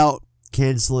all about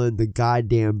canceling the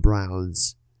goddamn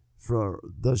Browns for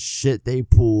the shit they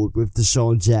pulled with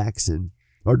Deshaun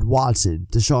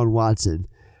Watson.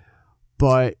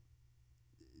 But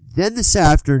then this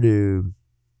afternoon,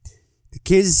 the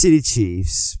Kansas City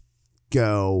Chiefs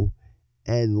go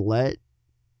and let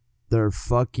their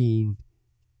fucking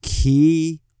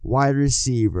key wide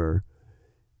receiver,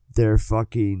 their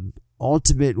fucking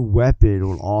ultimate weapon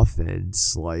on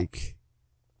offense, like,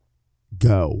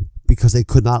 go. Because they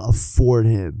could not afford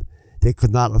him. They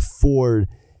could not afford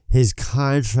his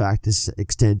contract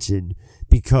extension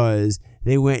because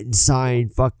they went and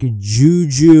signed fucking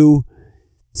Juju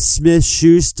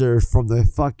Smith-Schuster from the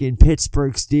fucking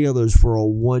Pittsburgh Steelers for a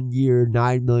 1-year,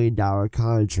 $9 million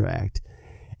contract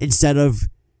instead of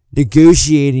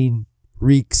negotiating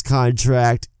Reek's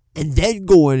contract and then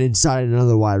going and signing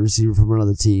another wide receiver from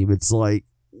another team. It's like,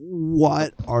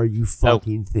 what are you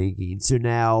fucking thinking? So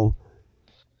now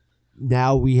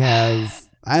we have,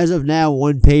 as of now,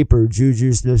 on paper,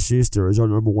 Juju Smith-Schuster is our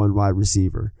number one wide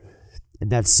receiver. And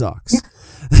that sucks.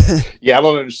 Yeah, I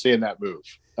don't understand that move.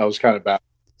 That was kind of bad.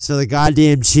 So the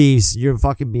goddamn Chiefs, you're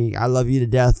fucking me. I love you to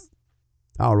death.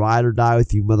 I'll ride or die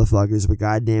with you motherfuckers, but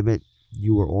goddamn it,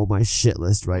 you are on my shit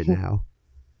list right now.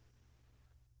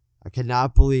 I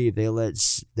cannot believe they let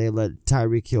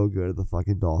Tyreek Hill go to the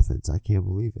fucking Dolphins. I can't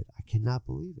believe it. I cannot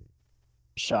believe it.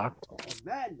 Shocked.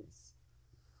 Madness.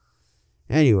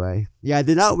 Anyway, yeah, I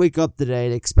did not wake up today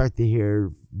and expect to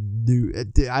hear new.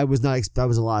 That was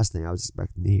the last thing I was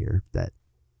expecting to hear, that,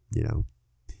 you know,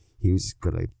 he was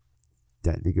gonna,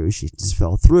 that negotiations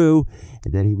fell through,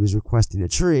 and then he was requesting a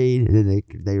trade, and then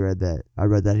they read that. I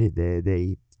read that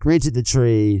they granted the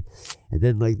trade, and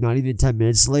then like not even 10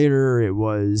 minutes later, it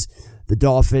was the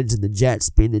Dolphins and the Jets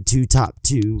being the top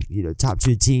two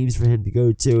teams for him to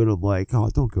go to, and I'm like, oh,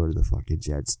 don't go to the fucking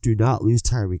Jets. Do not lose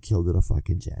Tyreek Hill to the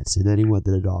fucking Jets. And then he went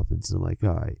to the Dolphins, and I'm like,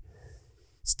 all right,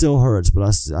 still hurts, but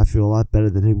I feel a lot better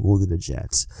than him going to the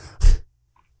Jets.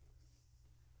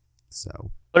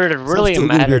 So, would it really have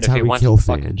mattered if he went to the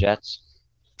fucking Jets?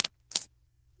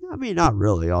 I mean, not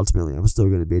really. Ultimately, I'm still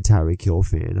going to be a Tyreek Hill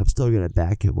fan. I'm still going to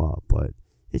back him up, but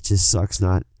it just sucks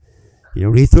not. You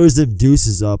know, when he throws them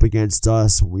deuces up against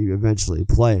us when we eventually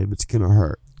play him, it's going to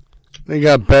hurt. They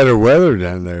got better weather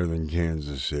down there than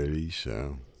Kansas City,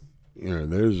 so, you know,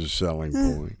 there's a selling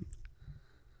point.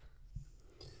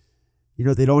 You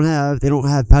know, they don't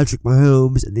have Patrick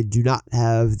Mahomes, and they do not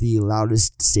have the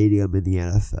loudest stadium in the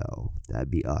NFL.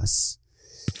 That'd be us.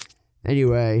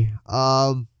 Anyway,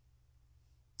 all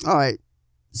right.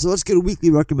 So let's get a weekly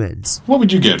recommends. What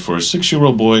would you get for a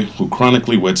 6-year-old boy who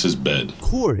chronically wets his bed?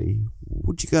 Corey,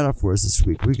 what you got up for us this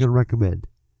week? What are you going to recommend?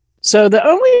 So the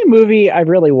only movie I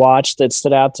really watched that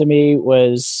stood out to me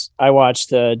was I watched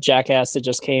the Jackass that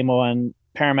just came on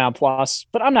Paramount Plus,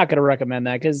 but I'm not going to recommend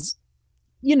that because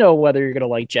you know whether you're going to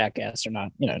like Jackass or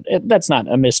not. You know, that's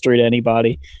not a mystery to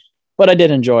anybody, but I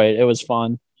did enjoy it. It was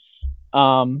fun.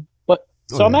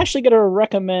 I'm actually going to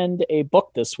recommend a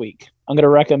book this week. I'm going to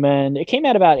recommend, it came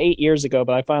out about 8 years ago,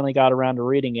 but I finally got around to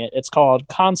reading it. It's called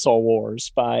Console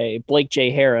Wars by Blake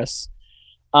J. Harris.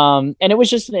 And it was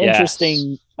just an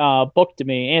interesting book to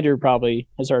me. Andrew probably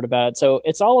has heard about it. So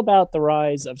it's all about the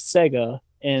rise of Sega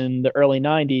in the early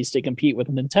 90s to compete with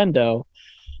Nintendo.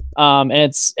 And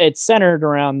it's centered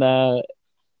around the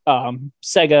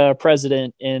Sega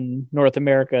president in North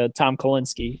America, Tom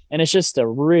Kalinske. And it's just a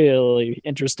really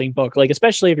interesting book, like,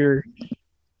 especially if you're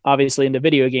obviously into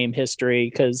video game history,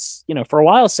 because, you know, for a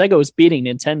while, Sega was beating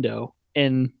Nintendo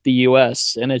in the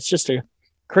US. And it's just a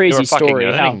crazy story.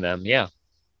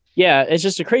 Yeah, it's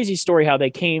just a crazy story how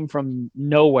they came from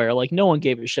nowhere. Like, no one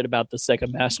gave a shit about the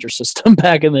Sega Master System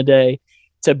back in the day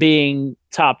to being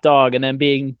top dog and then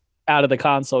being out of the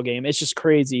console game. It's just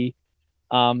crazy.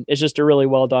 It's just a really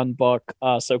well done book.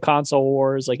 So Console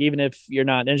Wars, like, even if you're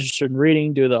not interested in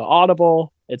reading, do the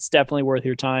Audible. It's definitely worth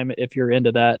your time if you're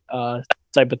into that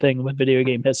type of thing with video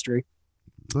game history.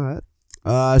 All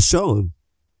right. Sean.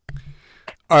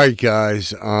 All right,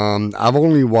 guys. I've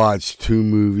only watched 2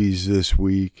 movies this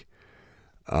week,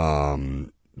 but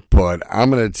I'm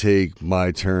going to take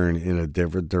my turn in a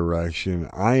different direction.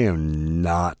 I am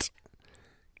not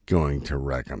going to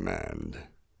recommend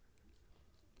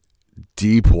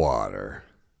Deepwater.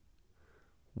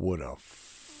 What a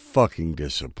fucking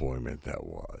disappointment that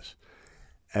was.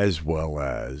 As well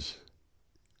as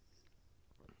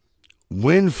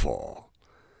Windfall.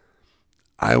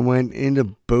 I went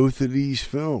into both of these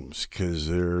films because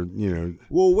they're,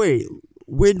 Well, wait.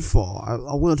 Windfall.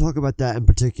 I want to talk about that in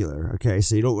particular. Okay,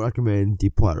 so you don't recommend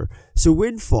Deepwater. So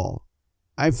Windfall,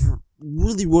 I've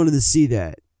really wanted to see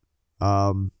that.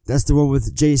 That's the one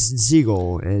with Jason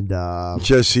Segel and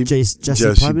Jesse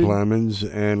Plemons? Plemons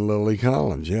and Lily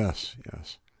Collins. Yes.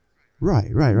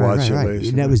 Right.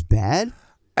 And that was bad?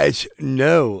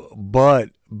 No,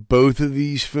 but both of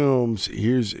these films,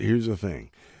 here's the thing.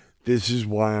 This is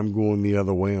why I'm going the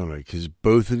other way on it, because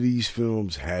both of these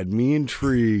films had me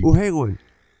intrigued. Well, hang on.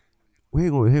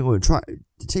 Try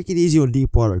take it easy on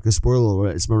Deepwater, because spoiler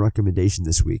alert, it's my recommendation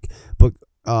this week. But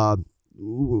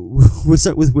what's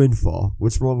up with Windfall?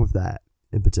 What's wrong with that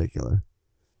in particular?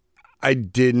 I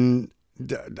didn't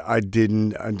feel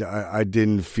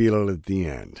it at the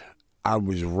end. I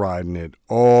was riding it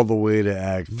all the way to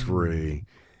Act 3.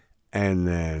 And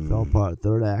then fell apart,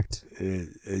 third act.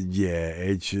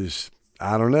 It's just,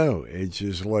 I don't know. It's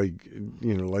just like,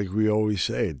 like we always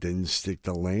say, it didn't stick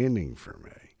the landing for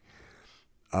me.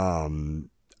 So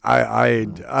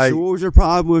what was your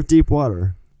problem with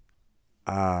Deepwater?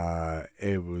 I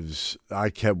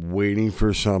kept waiting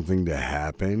for something to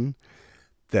happen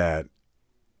that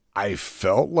I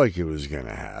felt like it was going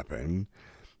to happen,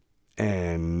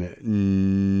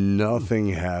 and nothing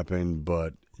happened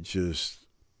but just,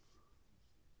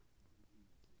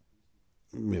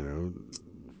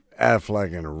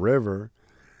 Affleck in a river,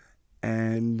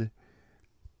 and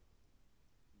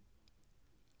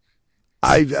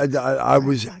I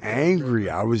was angry.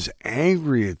 I was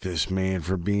angry at this man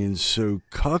for being so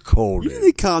cuckolded. You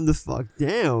need to calm the fuck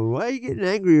down. Why are you getting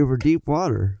angry over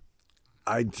Deepwater?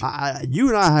 You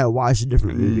and I had watched a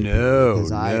different movie. No,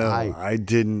 I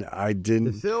didn't.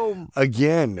 The film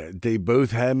again. They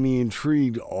both had me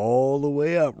intrigued all the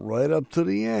way up, right up to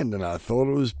the end, and I thought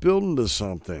it was building to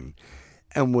something.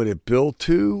 And what it built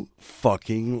to,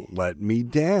 fucking let me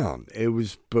down. It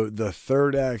was the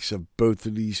third acts of both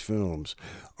of these films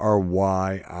are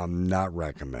why I'm not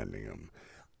recommending them.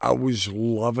 I was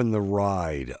loving the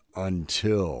ride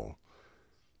until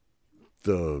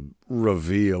the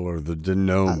reveal or the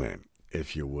denouement,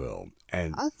 if you will.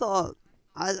 And I thought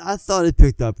it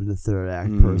picked up in the third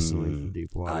act personally for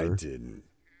Deepwater. I didn't.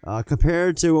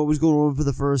 Compared to what was going on for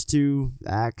the first 2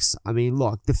 acts, I mean,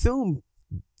 look, the film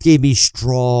gave me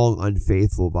strong,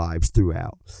 unfaithful vibes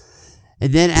throughout.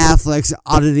 And then Affleck's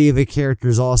oddity of a character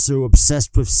is also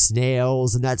obsessed with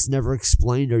snails, and that's never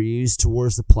explained or used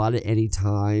towards the plot at any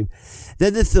time.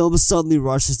 Then the film suddenly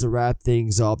rushes to wrap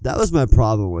things up. That was my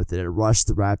problem with it. It rushed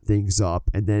to wrap things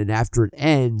up, and then after it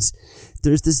ends,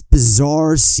 there's this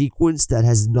bizarre sequence that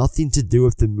has nothing to do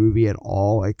with the movie at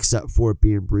all, except for it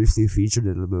being briefly featured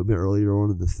in a moment earlier on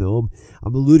in the film.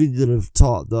 I'm alluding to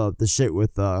the shit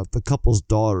with the couple's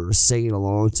daughter singing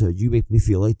along to "You Make Me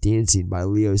Feel Like Dancing" by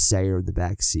Leo Sayer in the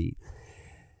back seat.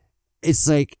 It's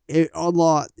like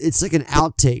it's like an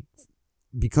outtake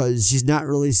because she's not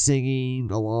really singing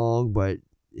along, but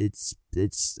it's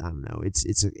I don't know.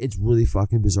 It's really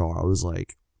fucking bizarre. I was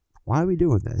like, why are we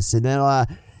doing this? And then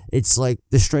it's like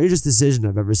the strangest decision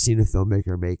I've ever seen a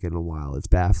filmmaker make in a while. It's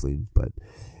baffling, but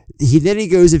he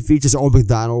goes and features Old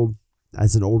MacDonald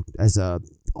as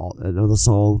another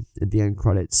song at the end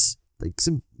credits. Like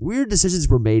some weird decisions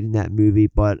were made in that movie,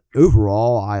 but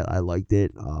overall, I liked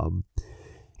it. I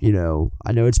know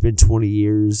it's been 20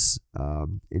 years.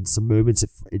 In some moments,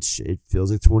 it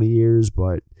feels like 20 years,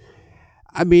 but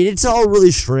I mean, it's all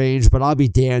really strange. But I'll be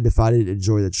damned if I didn't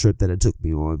enjoy the trip that it took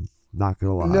me on. Not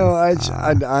gonna lie. No, I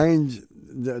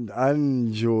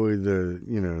enjoy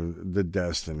the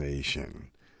destination.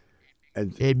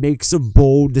 It makes some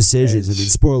bold decisions. I mean,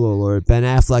 spoiler alert: Ben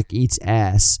Affleck eats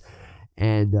ass,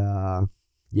 and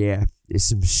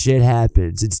some shit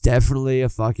happens. It's definitely a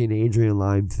fucking Adrian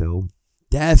Lyne film.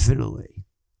 Definitely.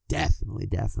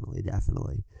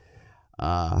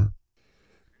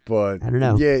 But I don't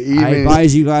know. Yeah, I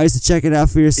advise you guys to check it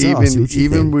out for yourself.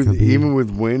 Even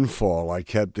with Windfall, I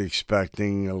kept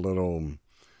expecting a little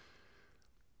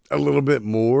bit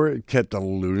more. It kept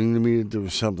alluding to me that there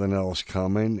was something else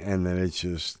coming, and then it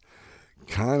just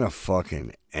kind of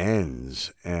fucking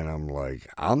ends. And I'm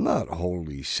like, I'm not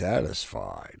wholly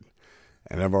satisfied,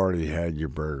 and I've already had your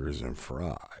burgers and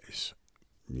fries.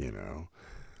 you know.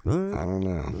 Right. I don't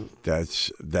know.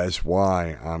 That's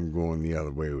why I'm going the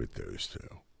other way with those two.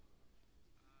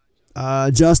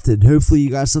 Justin, hopefully you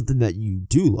got something that you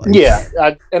do like. Yeah,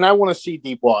 I want to see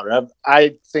Deepwater.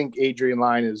 I think Adrian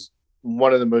Lyne is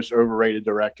one of the most overrated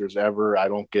directors ever. I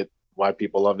don't get why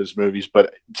people love his movies,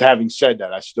 but having said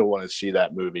that, I still want to see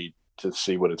that movie to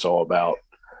see what it's all about.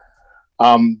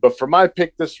 But for my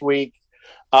pick this week,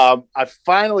 I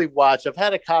finally watched. I've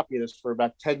had a copy of this for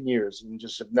about 10 years and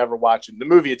just have never watched it. The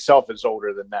movie itself is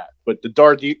older than that, but the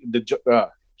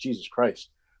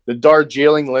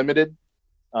Darjeeling Limited,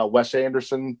 Wes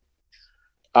Anderson.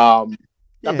 I've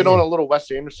been on a little Wes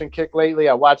Anderson kick lately.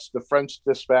 I watched The French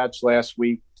Dispatch last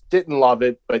week. Didn't love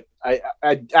it, but I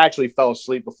actually fell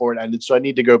asleep before it ended, so I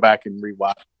need to go back and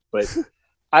rewatch it. But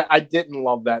I didn't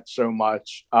love that so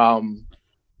much.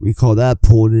 We call that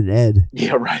pulling an Ed.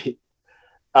 Yeah, right.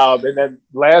 And then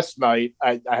last night,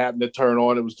 I happened to turn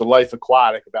on. It was The Life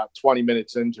Aquatic. About 20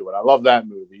 minutes into it, I love that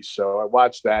movie, so I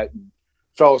watched that and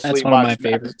fell asleep. That's one of my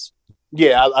favorites.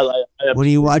 Yeah, when are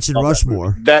you watching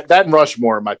Rushmore? That and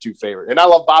Rushmore are my two favorite, and I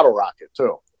love Bottle Rocket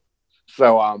too.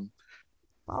 So,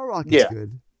 Bottle Rocket's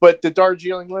good. But the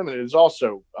Darjeeling Limited is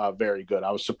also very good.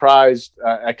 I was surprised.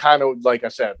 I kind of, like I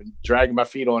said, I've been dragging my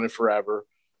feet on it forever.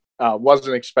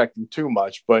 Wasn't expecting too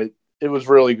much, but it was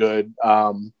really good.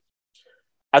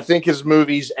 I think his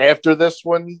movies after this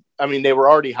one, I mean, they were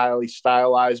already highly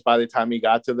stylized by the time he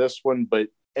got to this one, but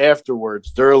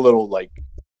afterwards, they're a little like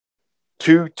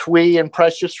too twee and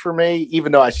precious for me,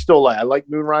 even though I like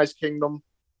Moonrise Kingdom.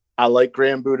 I like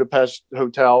Grand Budapest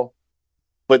Hotel,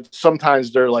 but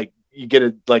sometimes they're like, you get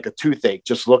a toothache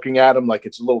just looking at them, like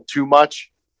it's a little too much.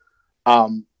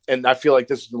 And I feel like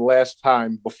this is the last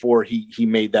time before he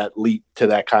made that leap to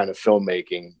that kind of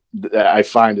filmmaking. I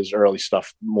find his early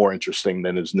stuff more interesting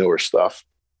than his newer stuff.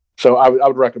 So I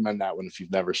would recommend that one if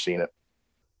you've never seen it.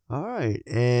 All right.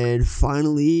 And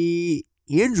finally,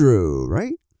 Andrew,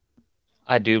 right?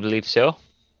 I do believe so.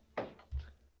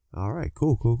 All right.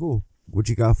 Cool. What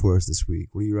you got for us this week?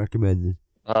 What are you recommending?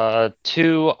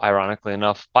 Two, ironically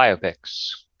enough,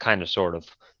 biopics, kind of, sort of.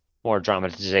 More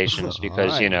dramatizations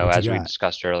because, right. As we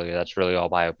discussed earlier, that's really all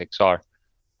biopics are.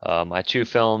 My two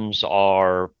films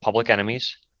are Public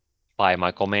Enemies by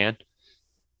Michael Mann.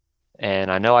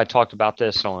 And I know I talked about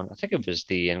this on, I think it was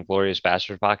the Inglourious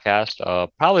Basterds podcast.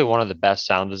 Probably one of the best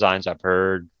sound designs I've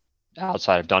heard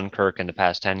outside of Dunkirk in the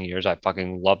past 10 years. I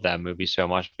fucking love that movie so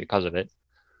much because of it.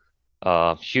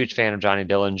 Huge fan of Johnny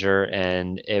Dillinger,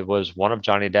 and it was one of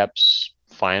Johnny Depp's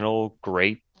final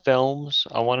great films,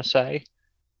 I want to say.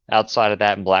 Outside of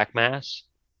that and Black Mass.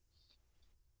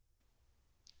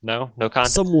 No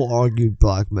context. Some will argue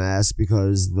Black Mass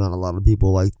because not a lot of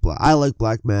people like I like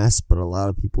Black Mass, but a lot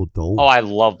of people don't. Oh, I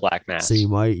love Black Mass. So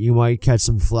you might catch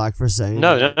some flack for saying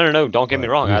No. Don't get me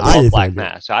wrong. I love Black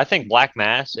Mass. I think Black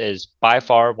Mass is by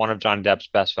far one of Johnny Depp's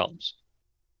best films.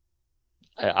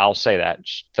 I'll say that.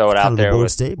 Just throw it out there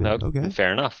with statement. Okay.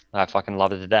 Fair enough. I fucking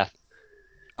love it to death.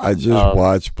 I just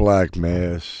watched Black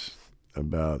Mass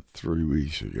about 3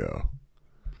 weeks ago.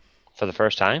 For the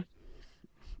first time?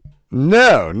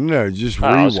 No, just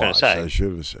rewatched. I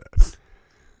should have said.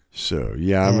 So,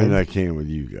 yeah, I'm in that camp with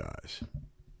you guys.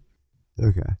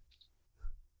 Okay.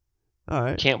 All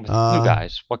right. Camp with who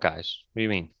guys? What guys? What do you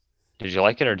mean? Did you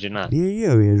like it or did you not? Yeah,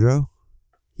 you, Andrew.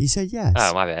 He said yes.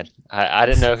 Oh, my bad. I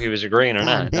didn't know if he was agreeing or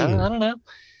not. I don't know.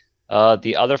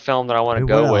 The other film that I want to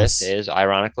go with is,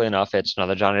 ironically enough, it's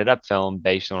another Johnny Depp film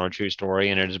based on a true story,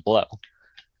 and it is Blow.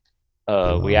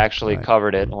 We actually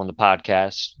covered it on the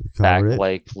podcast back I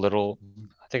think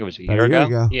it was a year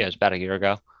ago. Yeah, it was about a year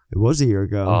ago. It was a year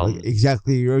ago.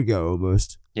 Exactly a year ago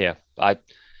almost. Yeah.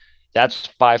 That's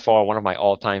by far one of my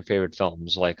all-time favorite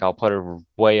films. Like, I'll put it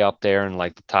way up there in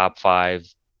like the top 5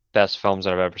 best films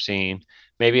that I've ever seen.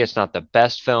 Maybe it's not the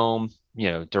best film,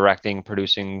 directing,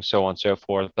 producing, so on and so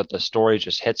forth, but the story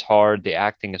just hits hard. The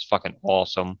acting is fucking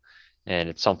awesome. And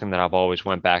it's something that I've always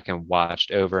went back and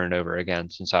watched over and over again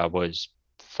since I was,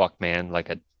 like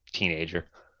a teenager.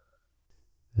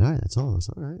 All right, that's all. That's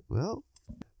all right. Well,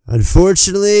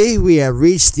 unfortunately, we have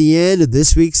reached the end of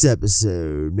this week's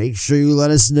episode. Make sure you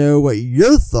let us know what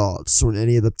your thoughts on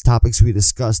any of the topics we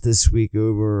discussed this week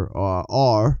over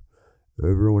on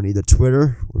either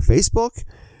Twitter or Facebook.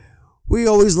 We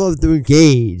always love to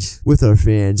engage with our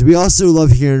fans. We also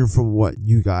love hearing from what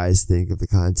you guys think of the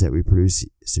content we produce.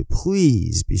 So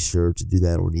please be sure to do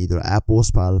that on either Apple,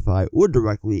 Spotify, or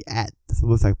directly at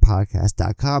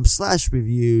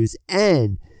thefilmeffectpodcast.com/reviews.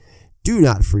 And do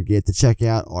not forget to check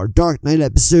out our Dark Knight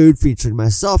episode featuring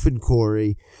myself and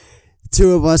Corey. The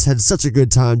two of us had such a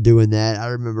good time doing that. I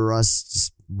remember us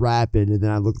just rapping, and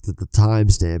then I looked at the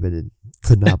timestamp and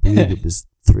could not believe it was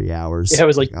 3 hours. Yeah, it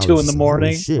was like 2 in the just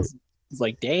morning. holy shit. It's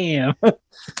like, damn. Like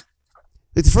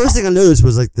the first thing I noticed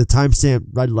was like the timestamp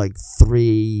read like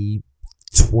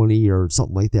 3:20 or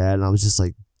something like that, and I was just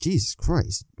like, Jesus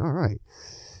Christ! All right.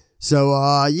 So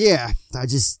yeah,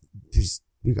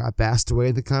 we got basked away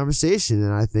in the conversation,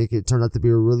 and I think it turned out to be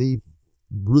a really,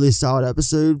 really solid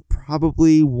episode.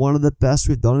 Probably one of the best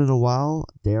we've done in a while,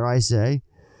 dare I say.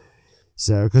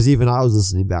 So, because even I was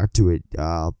listening back to it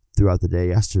throughout the day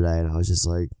yesterday, and I was just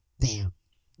like, damn,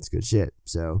 it's good shit.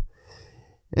 So,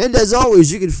 and as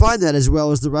always, you can find that as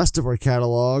well as the rest of our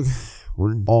catalog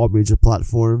on all major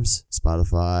platforms: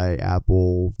 Spotify,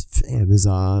 Apple,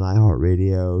 Amazon,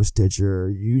 iHeartRadio, Stitcher,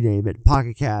 you name it.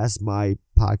 Pocket Cast, my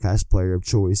podcast player of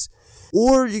choice.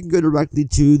 Or you can go directly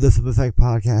to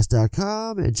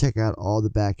thefilmeffectpodcast.com and check out all the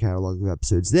back catalog of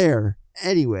episodes there.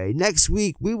 Anyway, next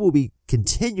week we will be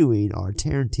continuing our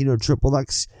Tarantino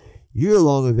XXX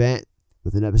year-long event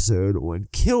with an episode on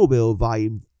Kill Bill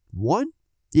Volume 1?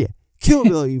 Yeah, Kill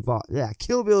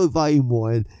Bill Volume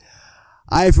 1.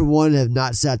 I, for one, have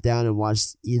not sat down and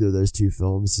watched either of those two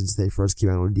films since they first came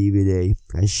out on DVD.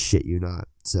 I shit you not.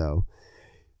 So,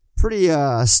 pretty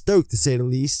stoked, to say the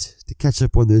least, to catch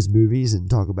up on those movies and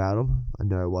talk about them. I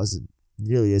know I wasn't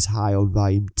nearly as high on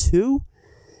Volume 2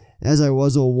 as I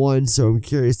was on 1, so I'm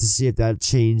curious to see if that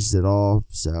changed at all.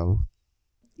 So,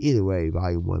 either way,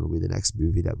 Volume 1 will be the next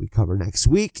movie that we cover next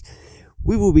week.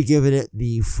 We will be giving it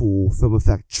the full Film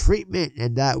Effect treatment,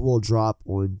 and that will drop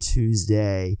on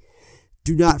Tuesday.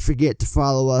 Do not forget to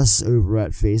follow us over at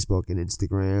Facebook and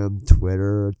Instagram,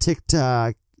 Twitter,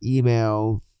 TikTok,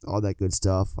 email, all that good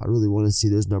stuff. I really want to see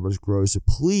those numbers grow, so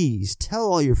please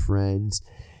tell all your friends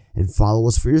and follow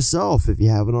us for yourself if you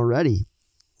haven't already.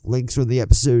 Links are in the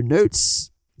episode notes,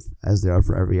 as they are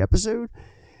for every episode.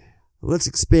 Let's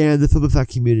expand the Film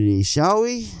Effect community, shall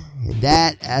we? And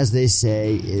that, as they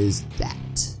say, is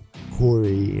that.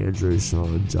 Corey, Andrew,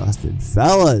 Sean, Justin,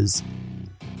 fellas.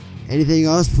 Anything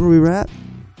else before we wrap?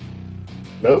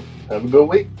 Nope. Have a good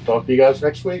week. Talk to you guys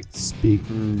next week. Speak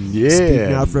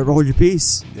now, forever hold your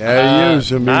peace.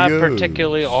 Not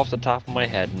particularly off the top of my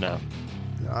head, no.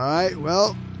 All right,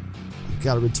 well, we've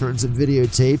got to return some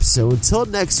videotapes. So until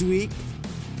next week,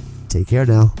 take care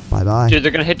now. Bye-bye. Dude,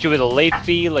 they're going to hit you with a late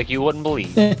fee like you wouldn't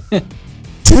believe.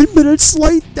 10 minutes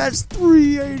late, that's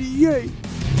 $3.88.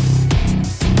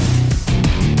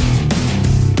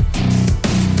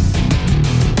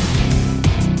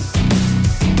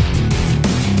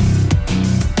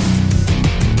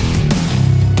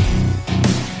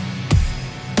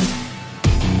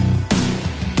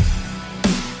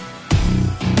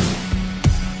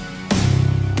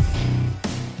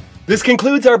 This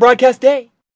concludes our broadcast day.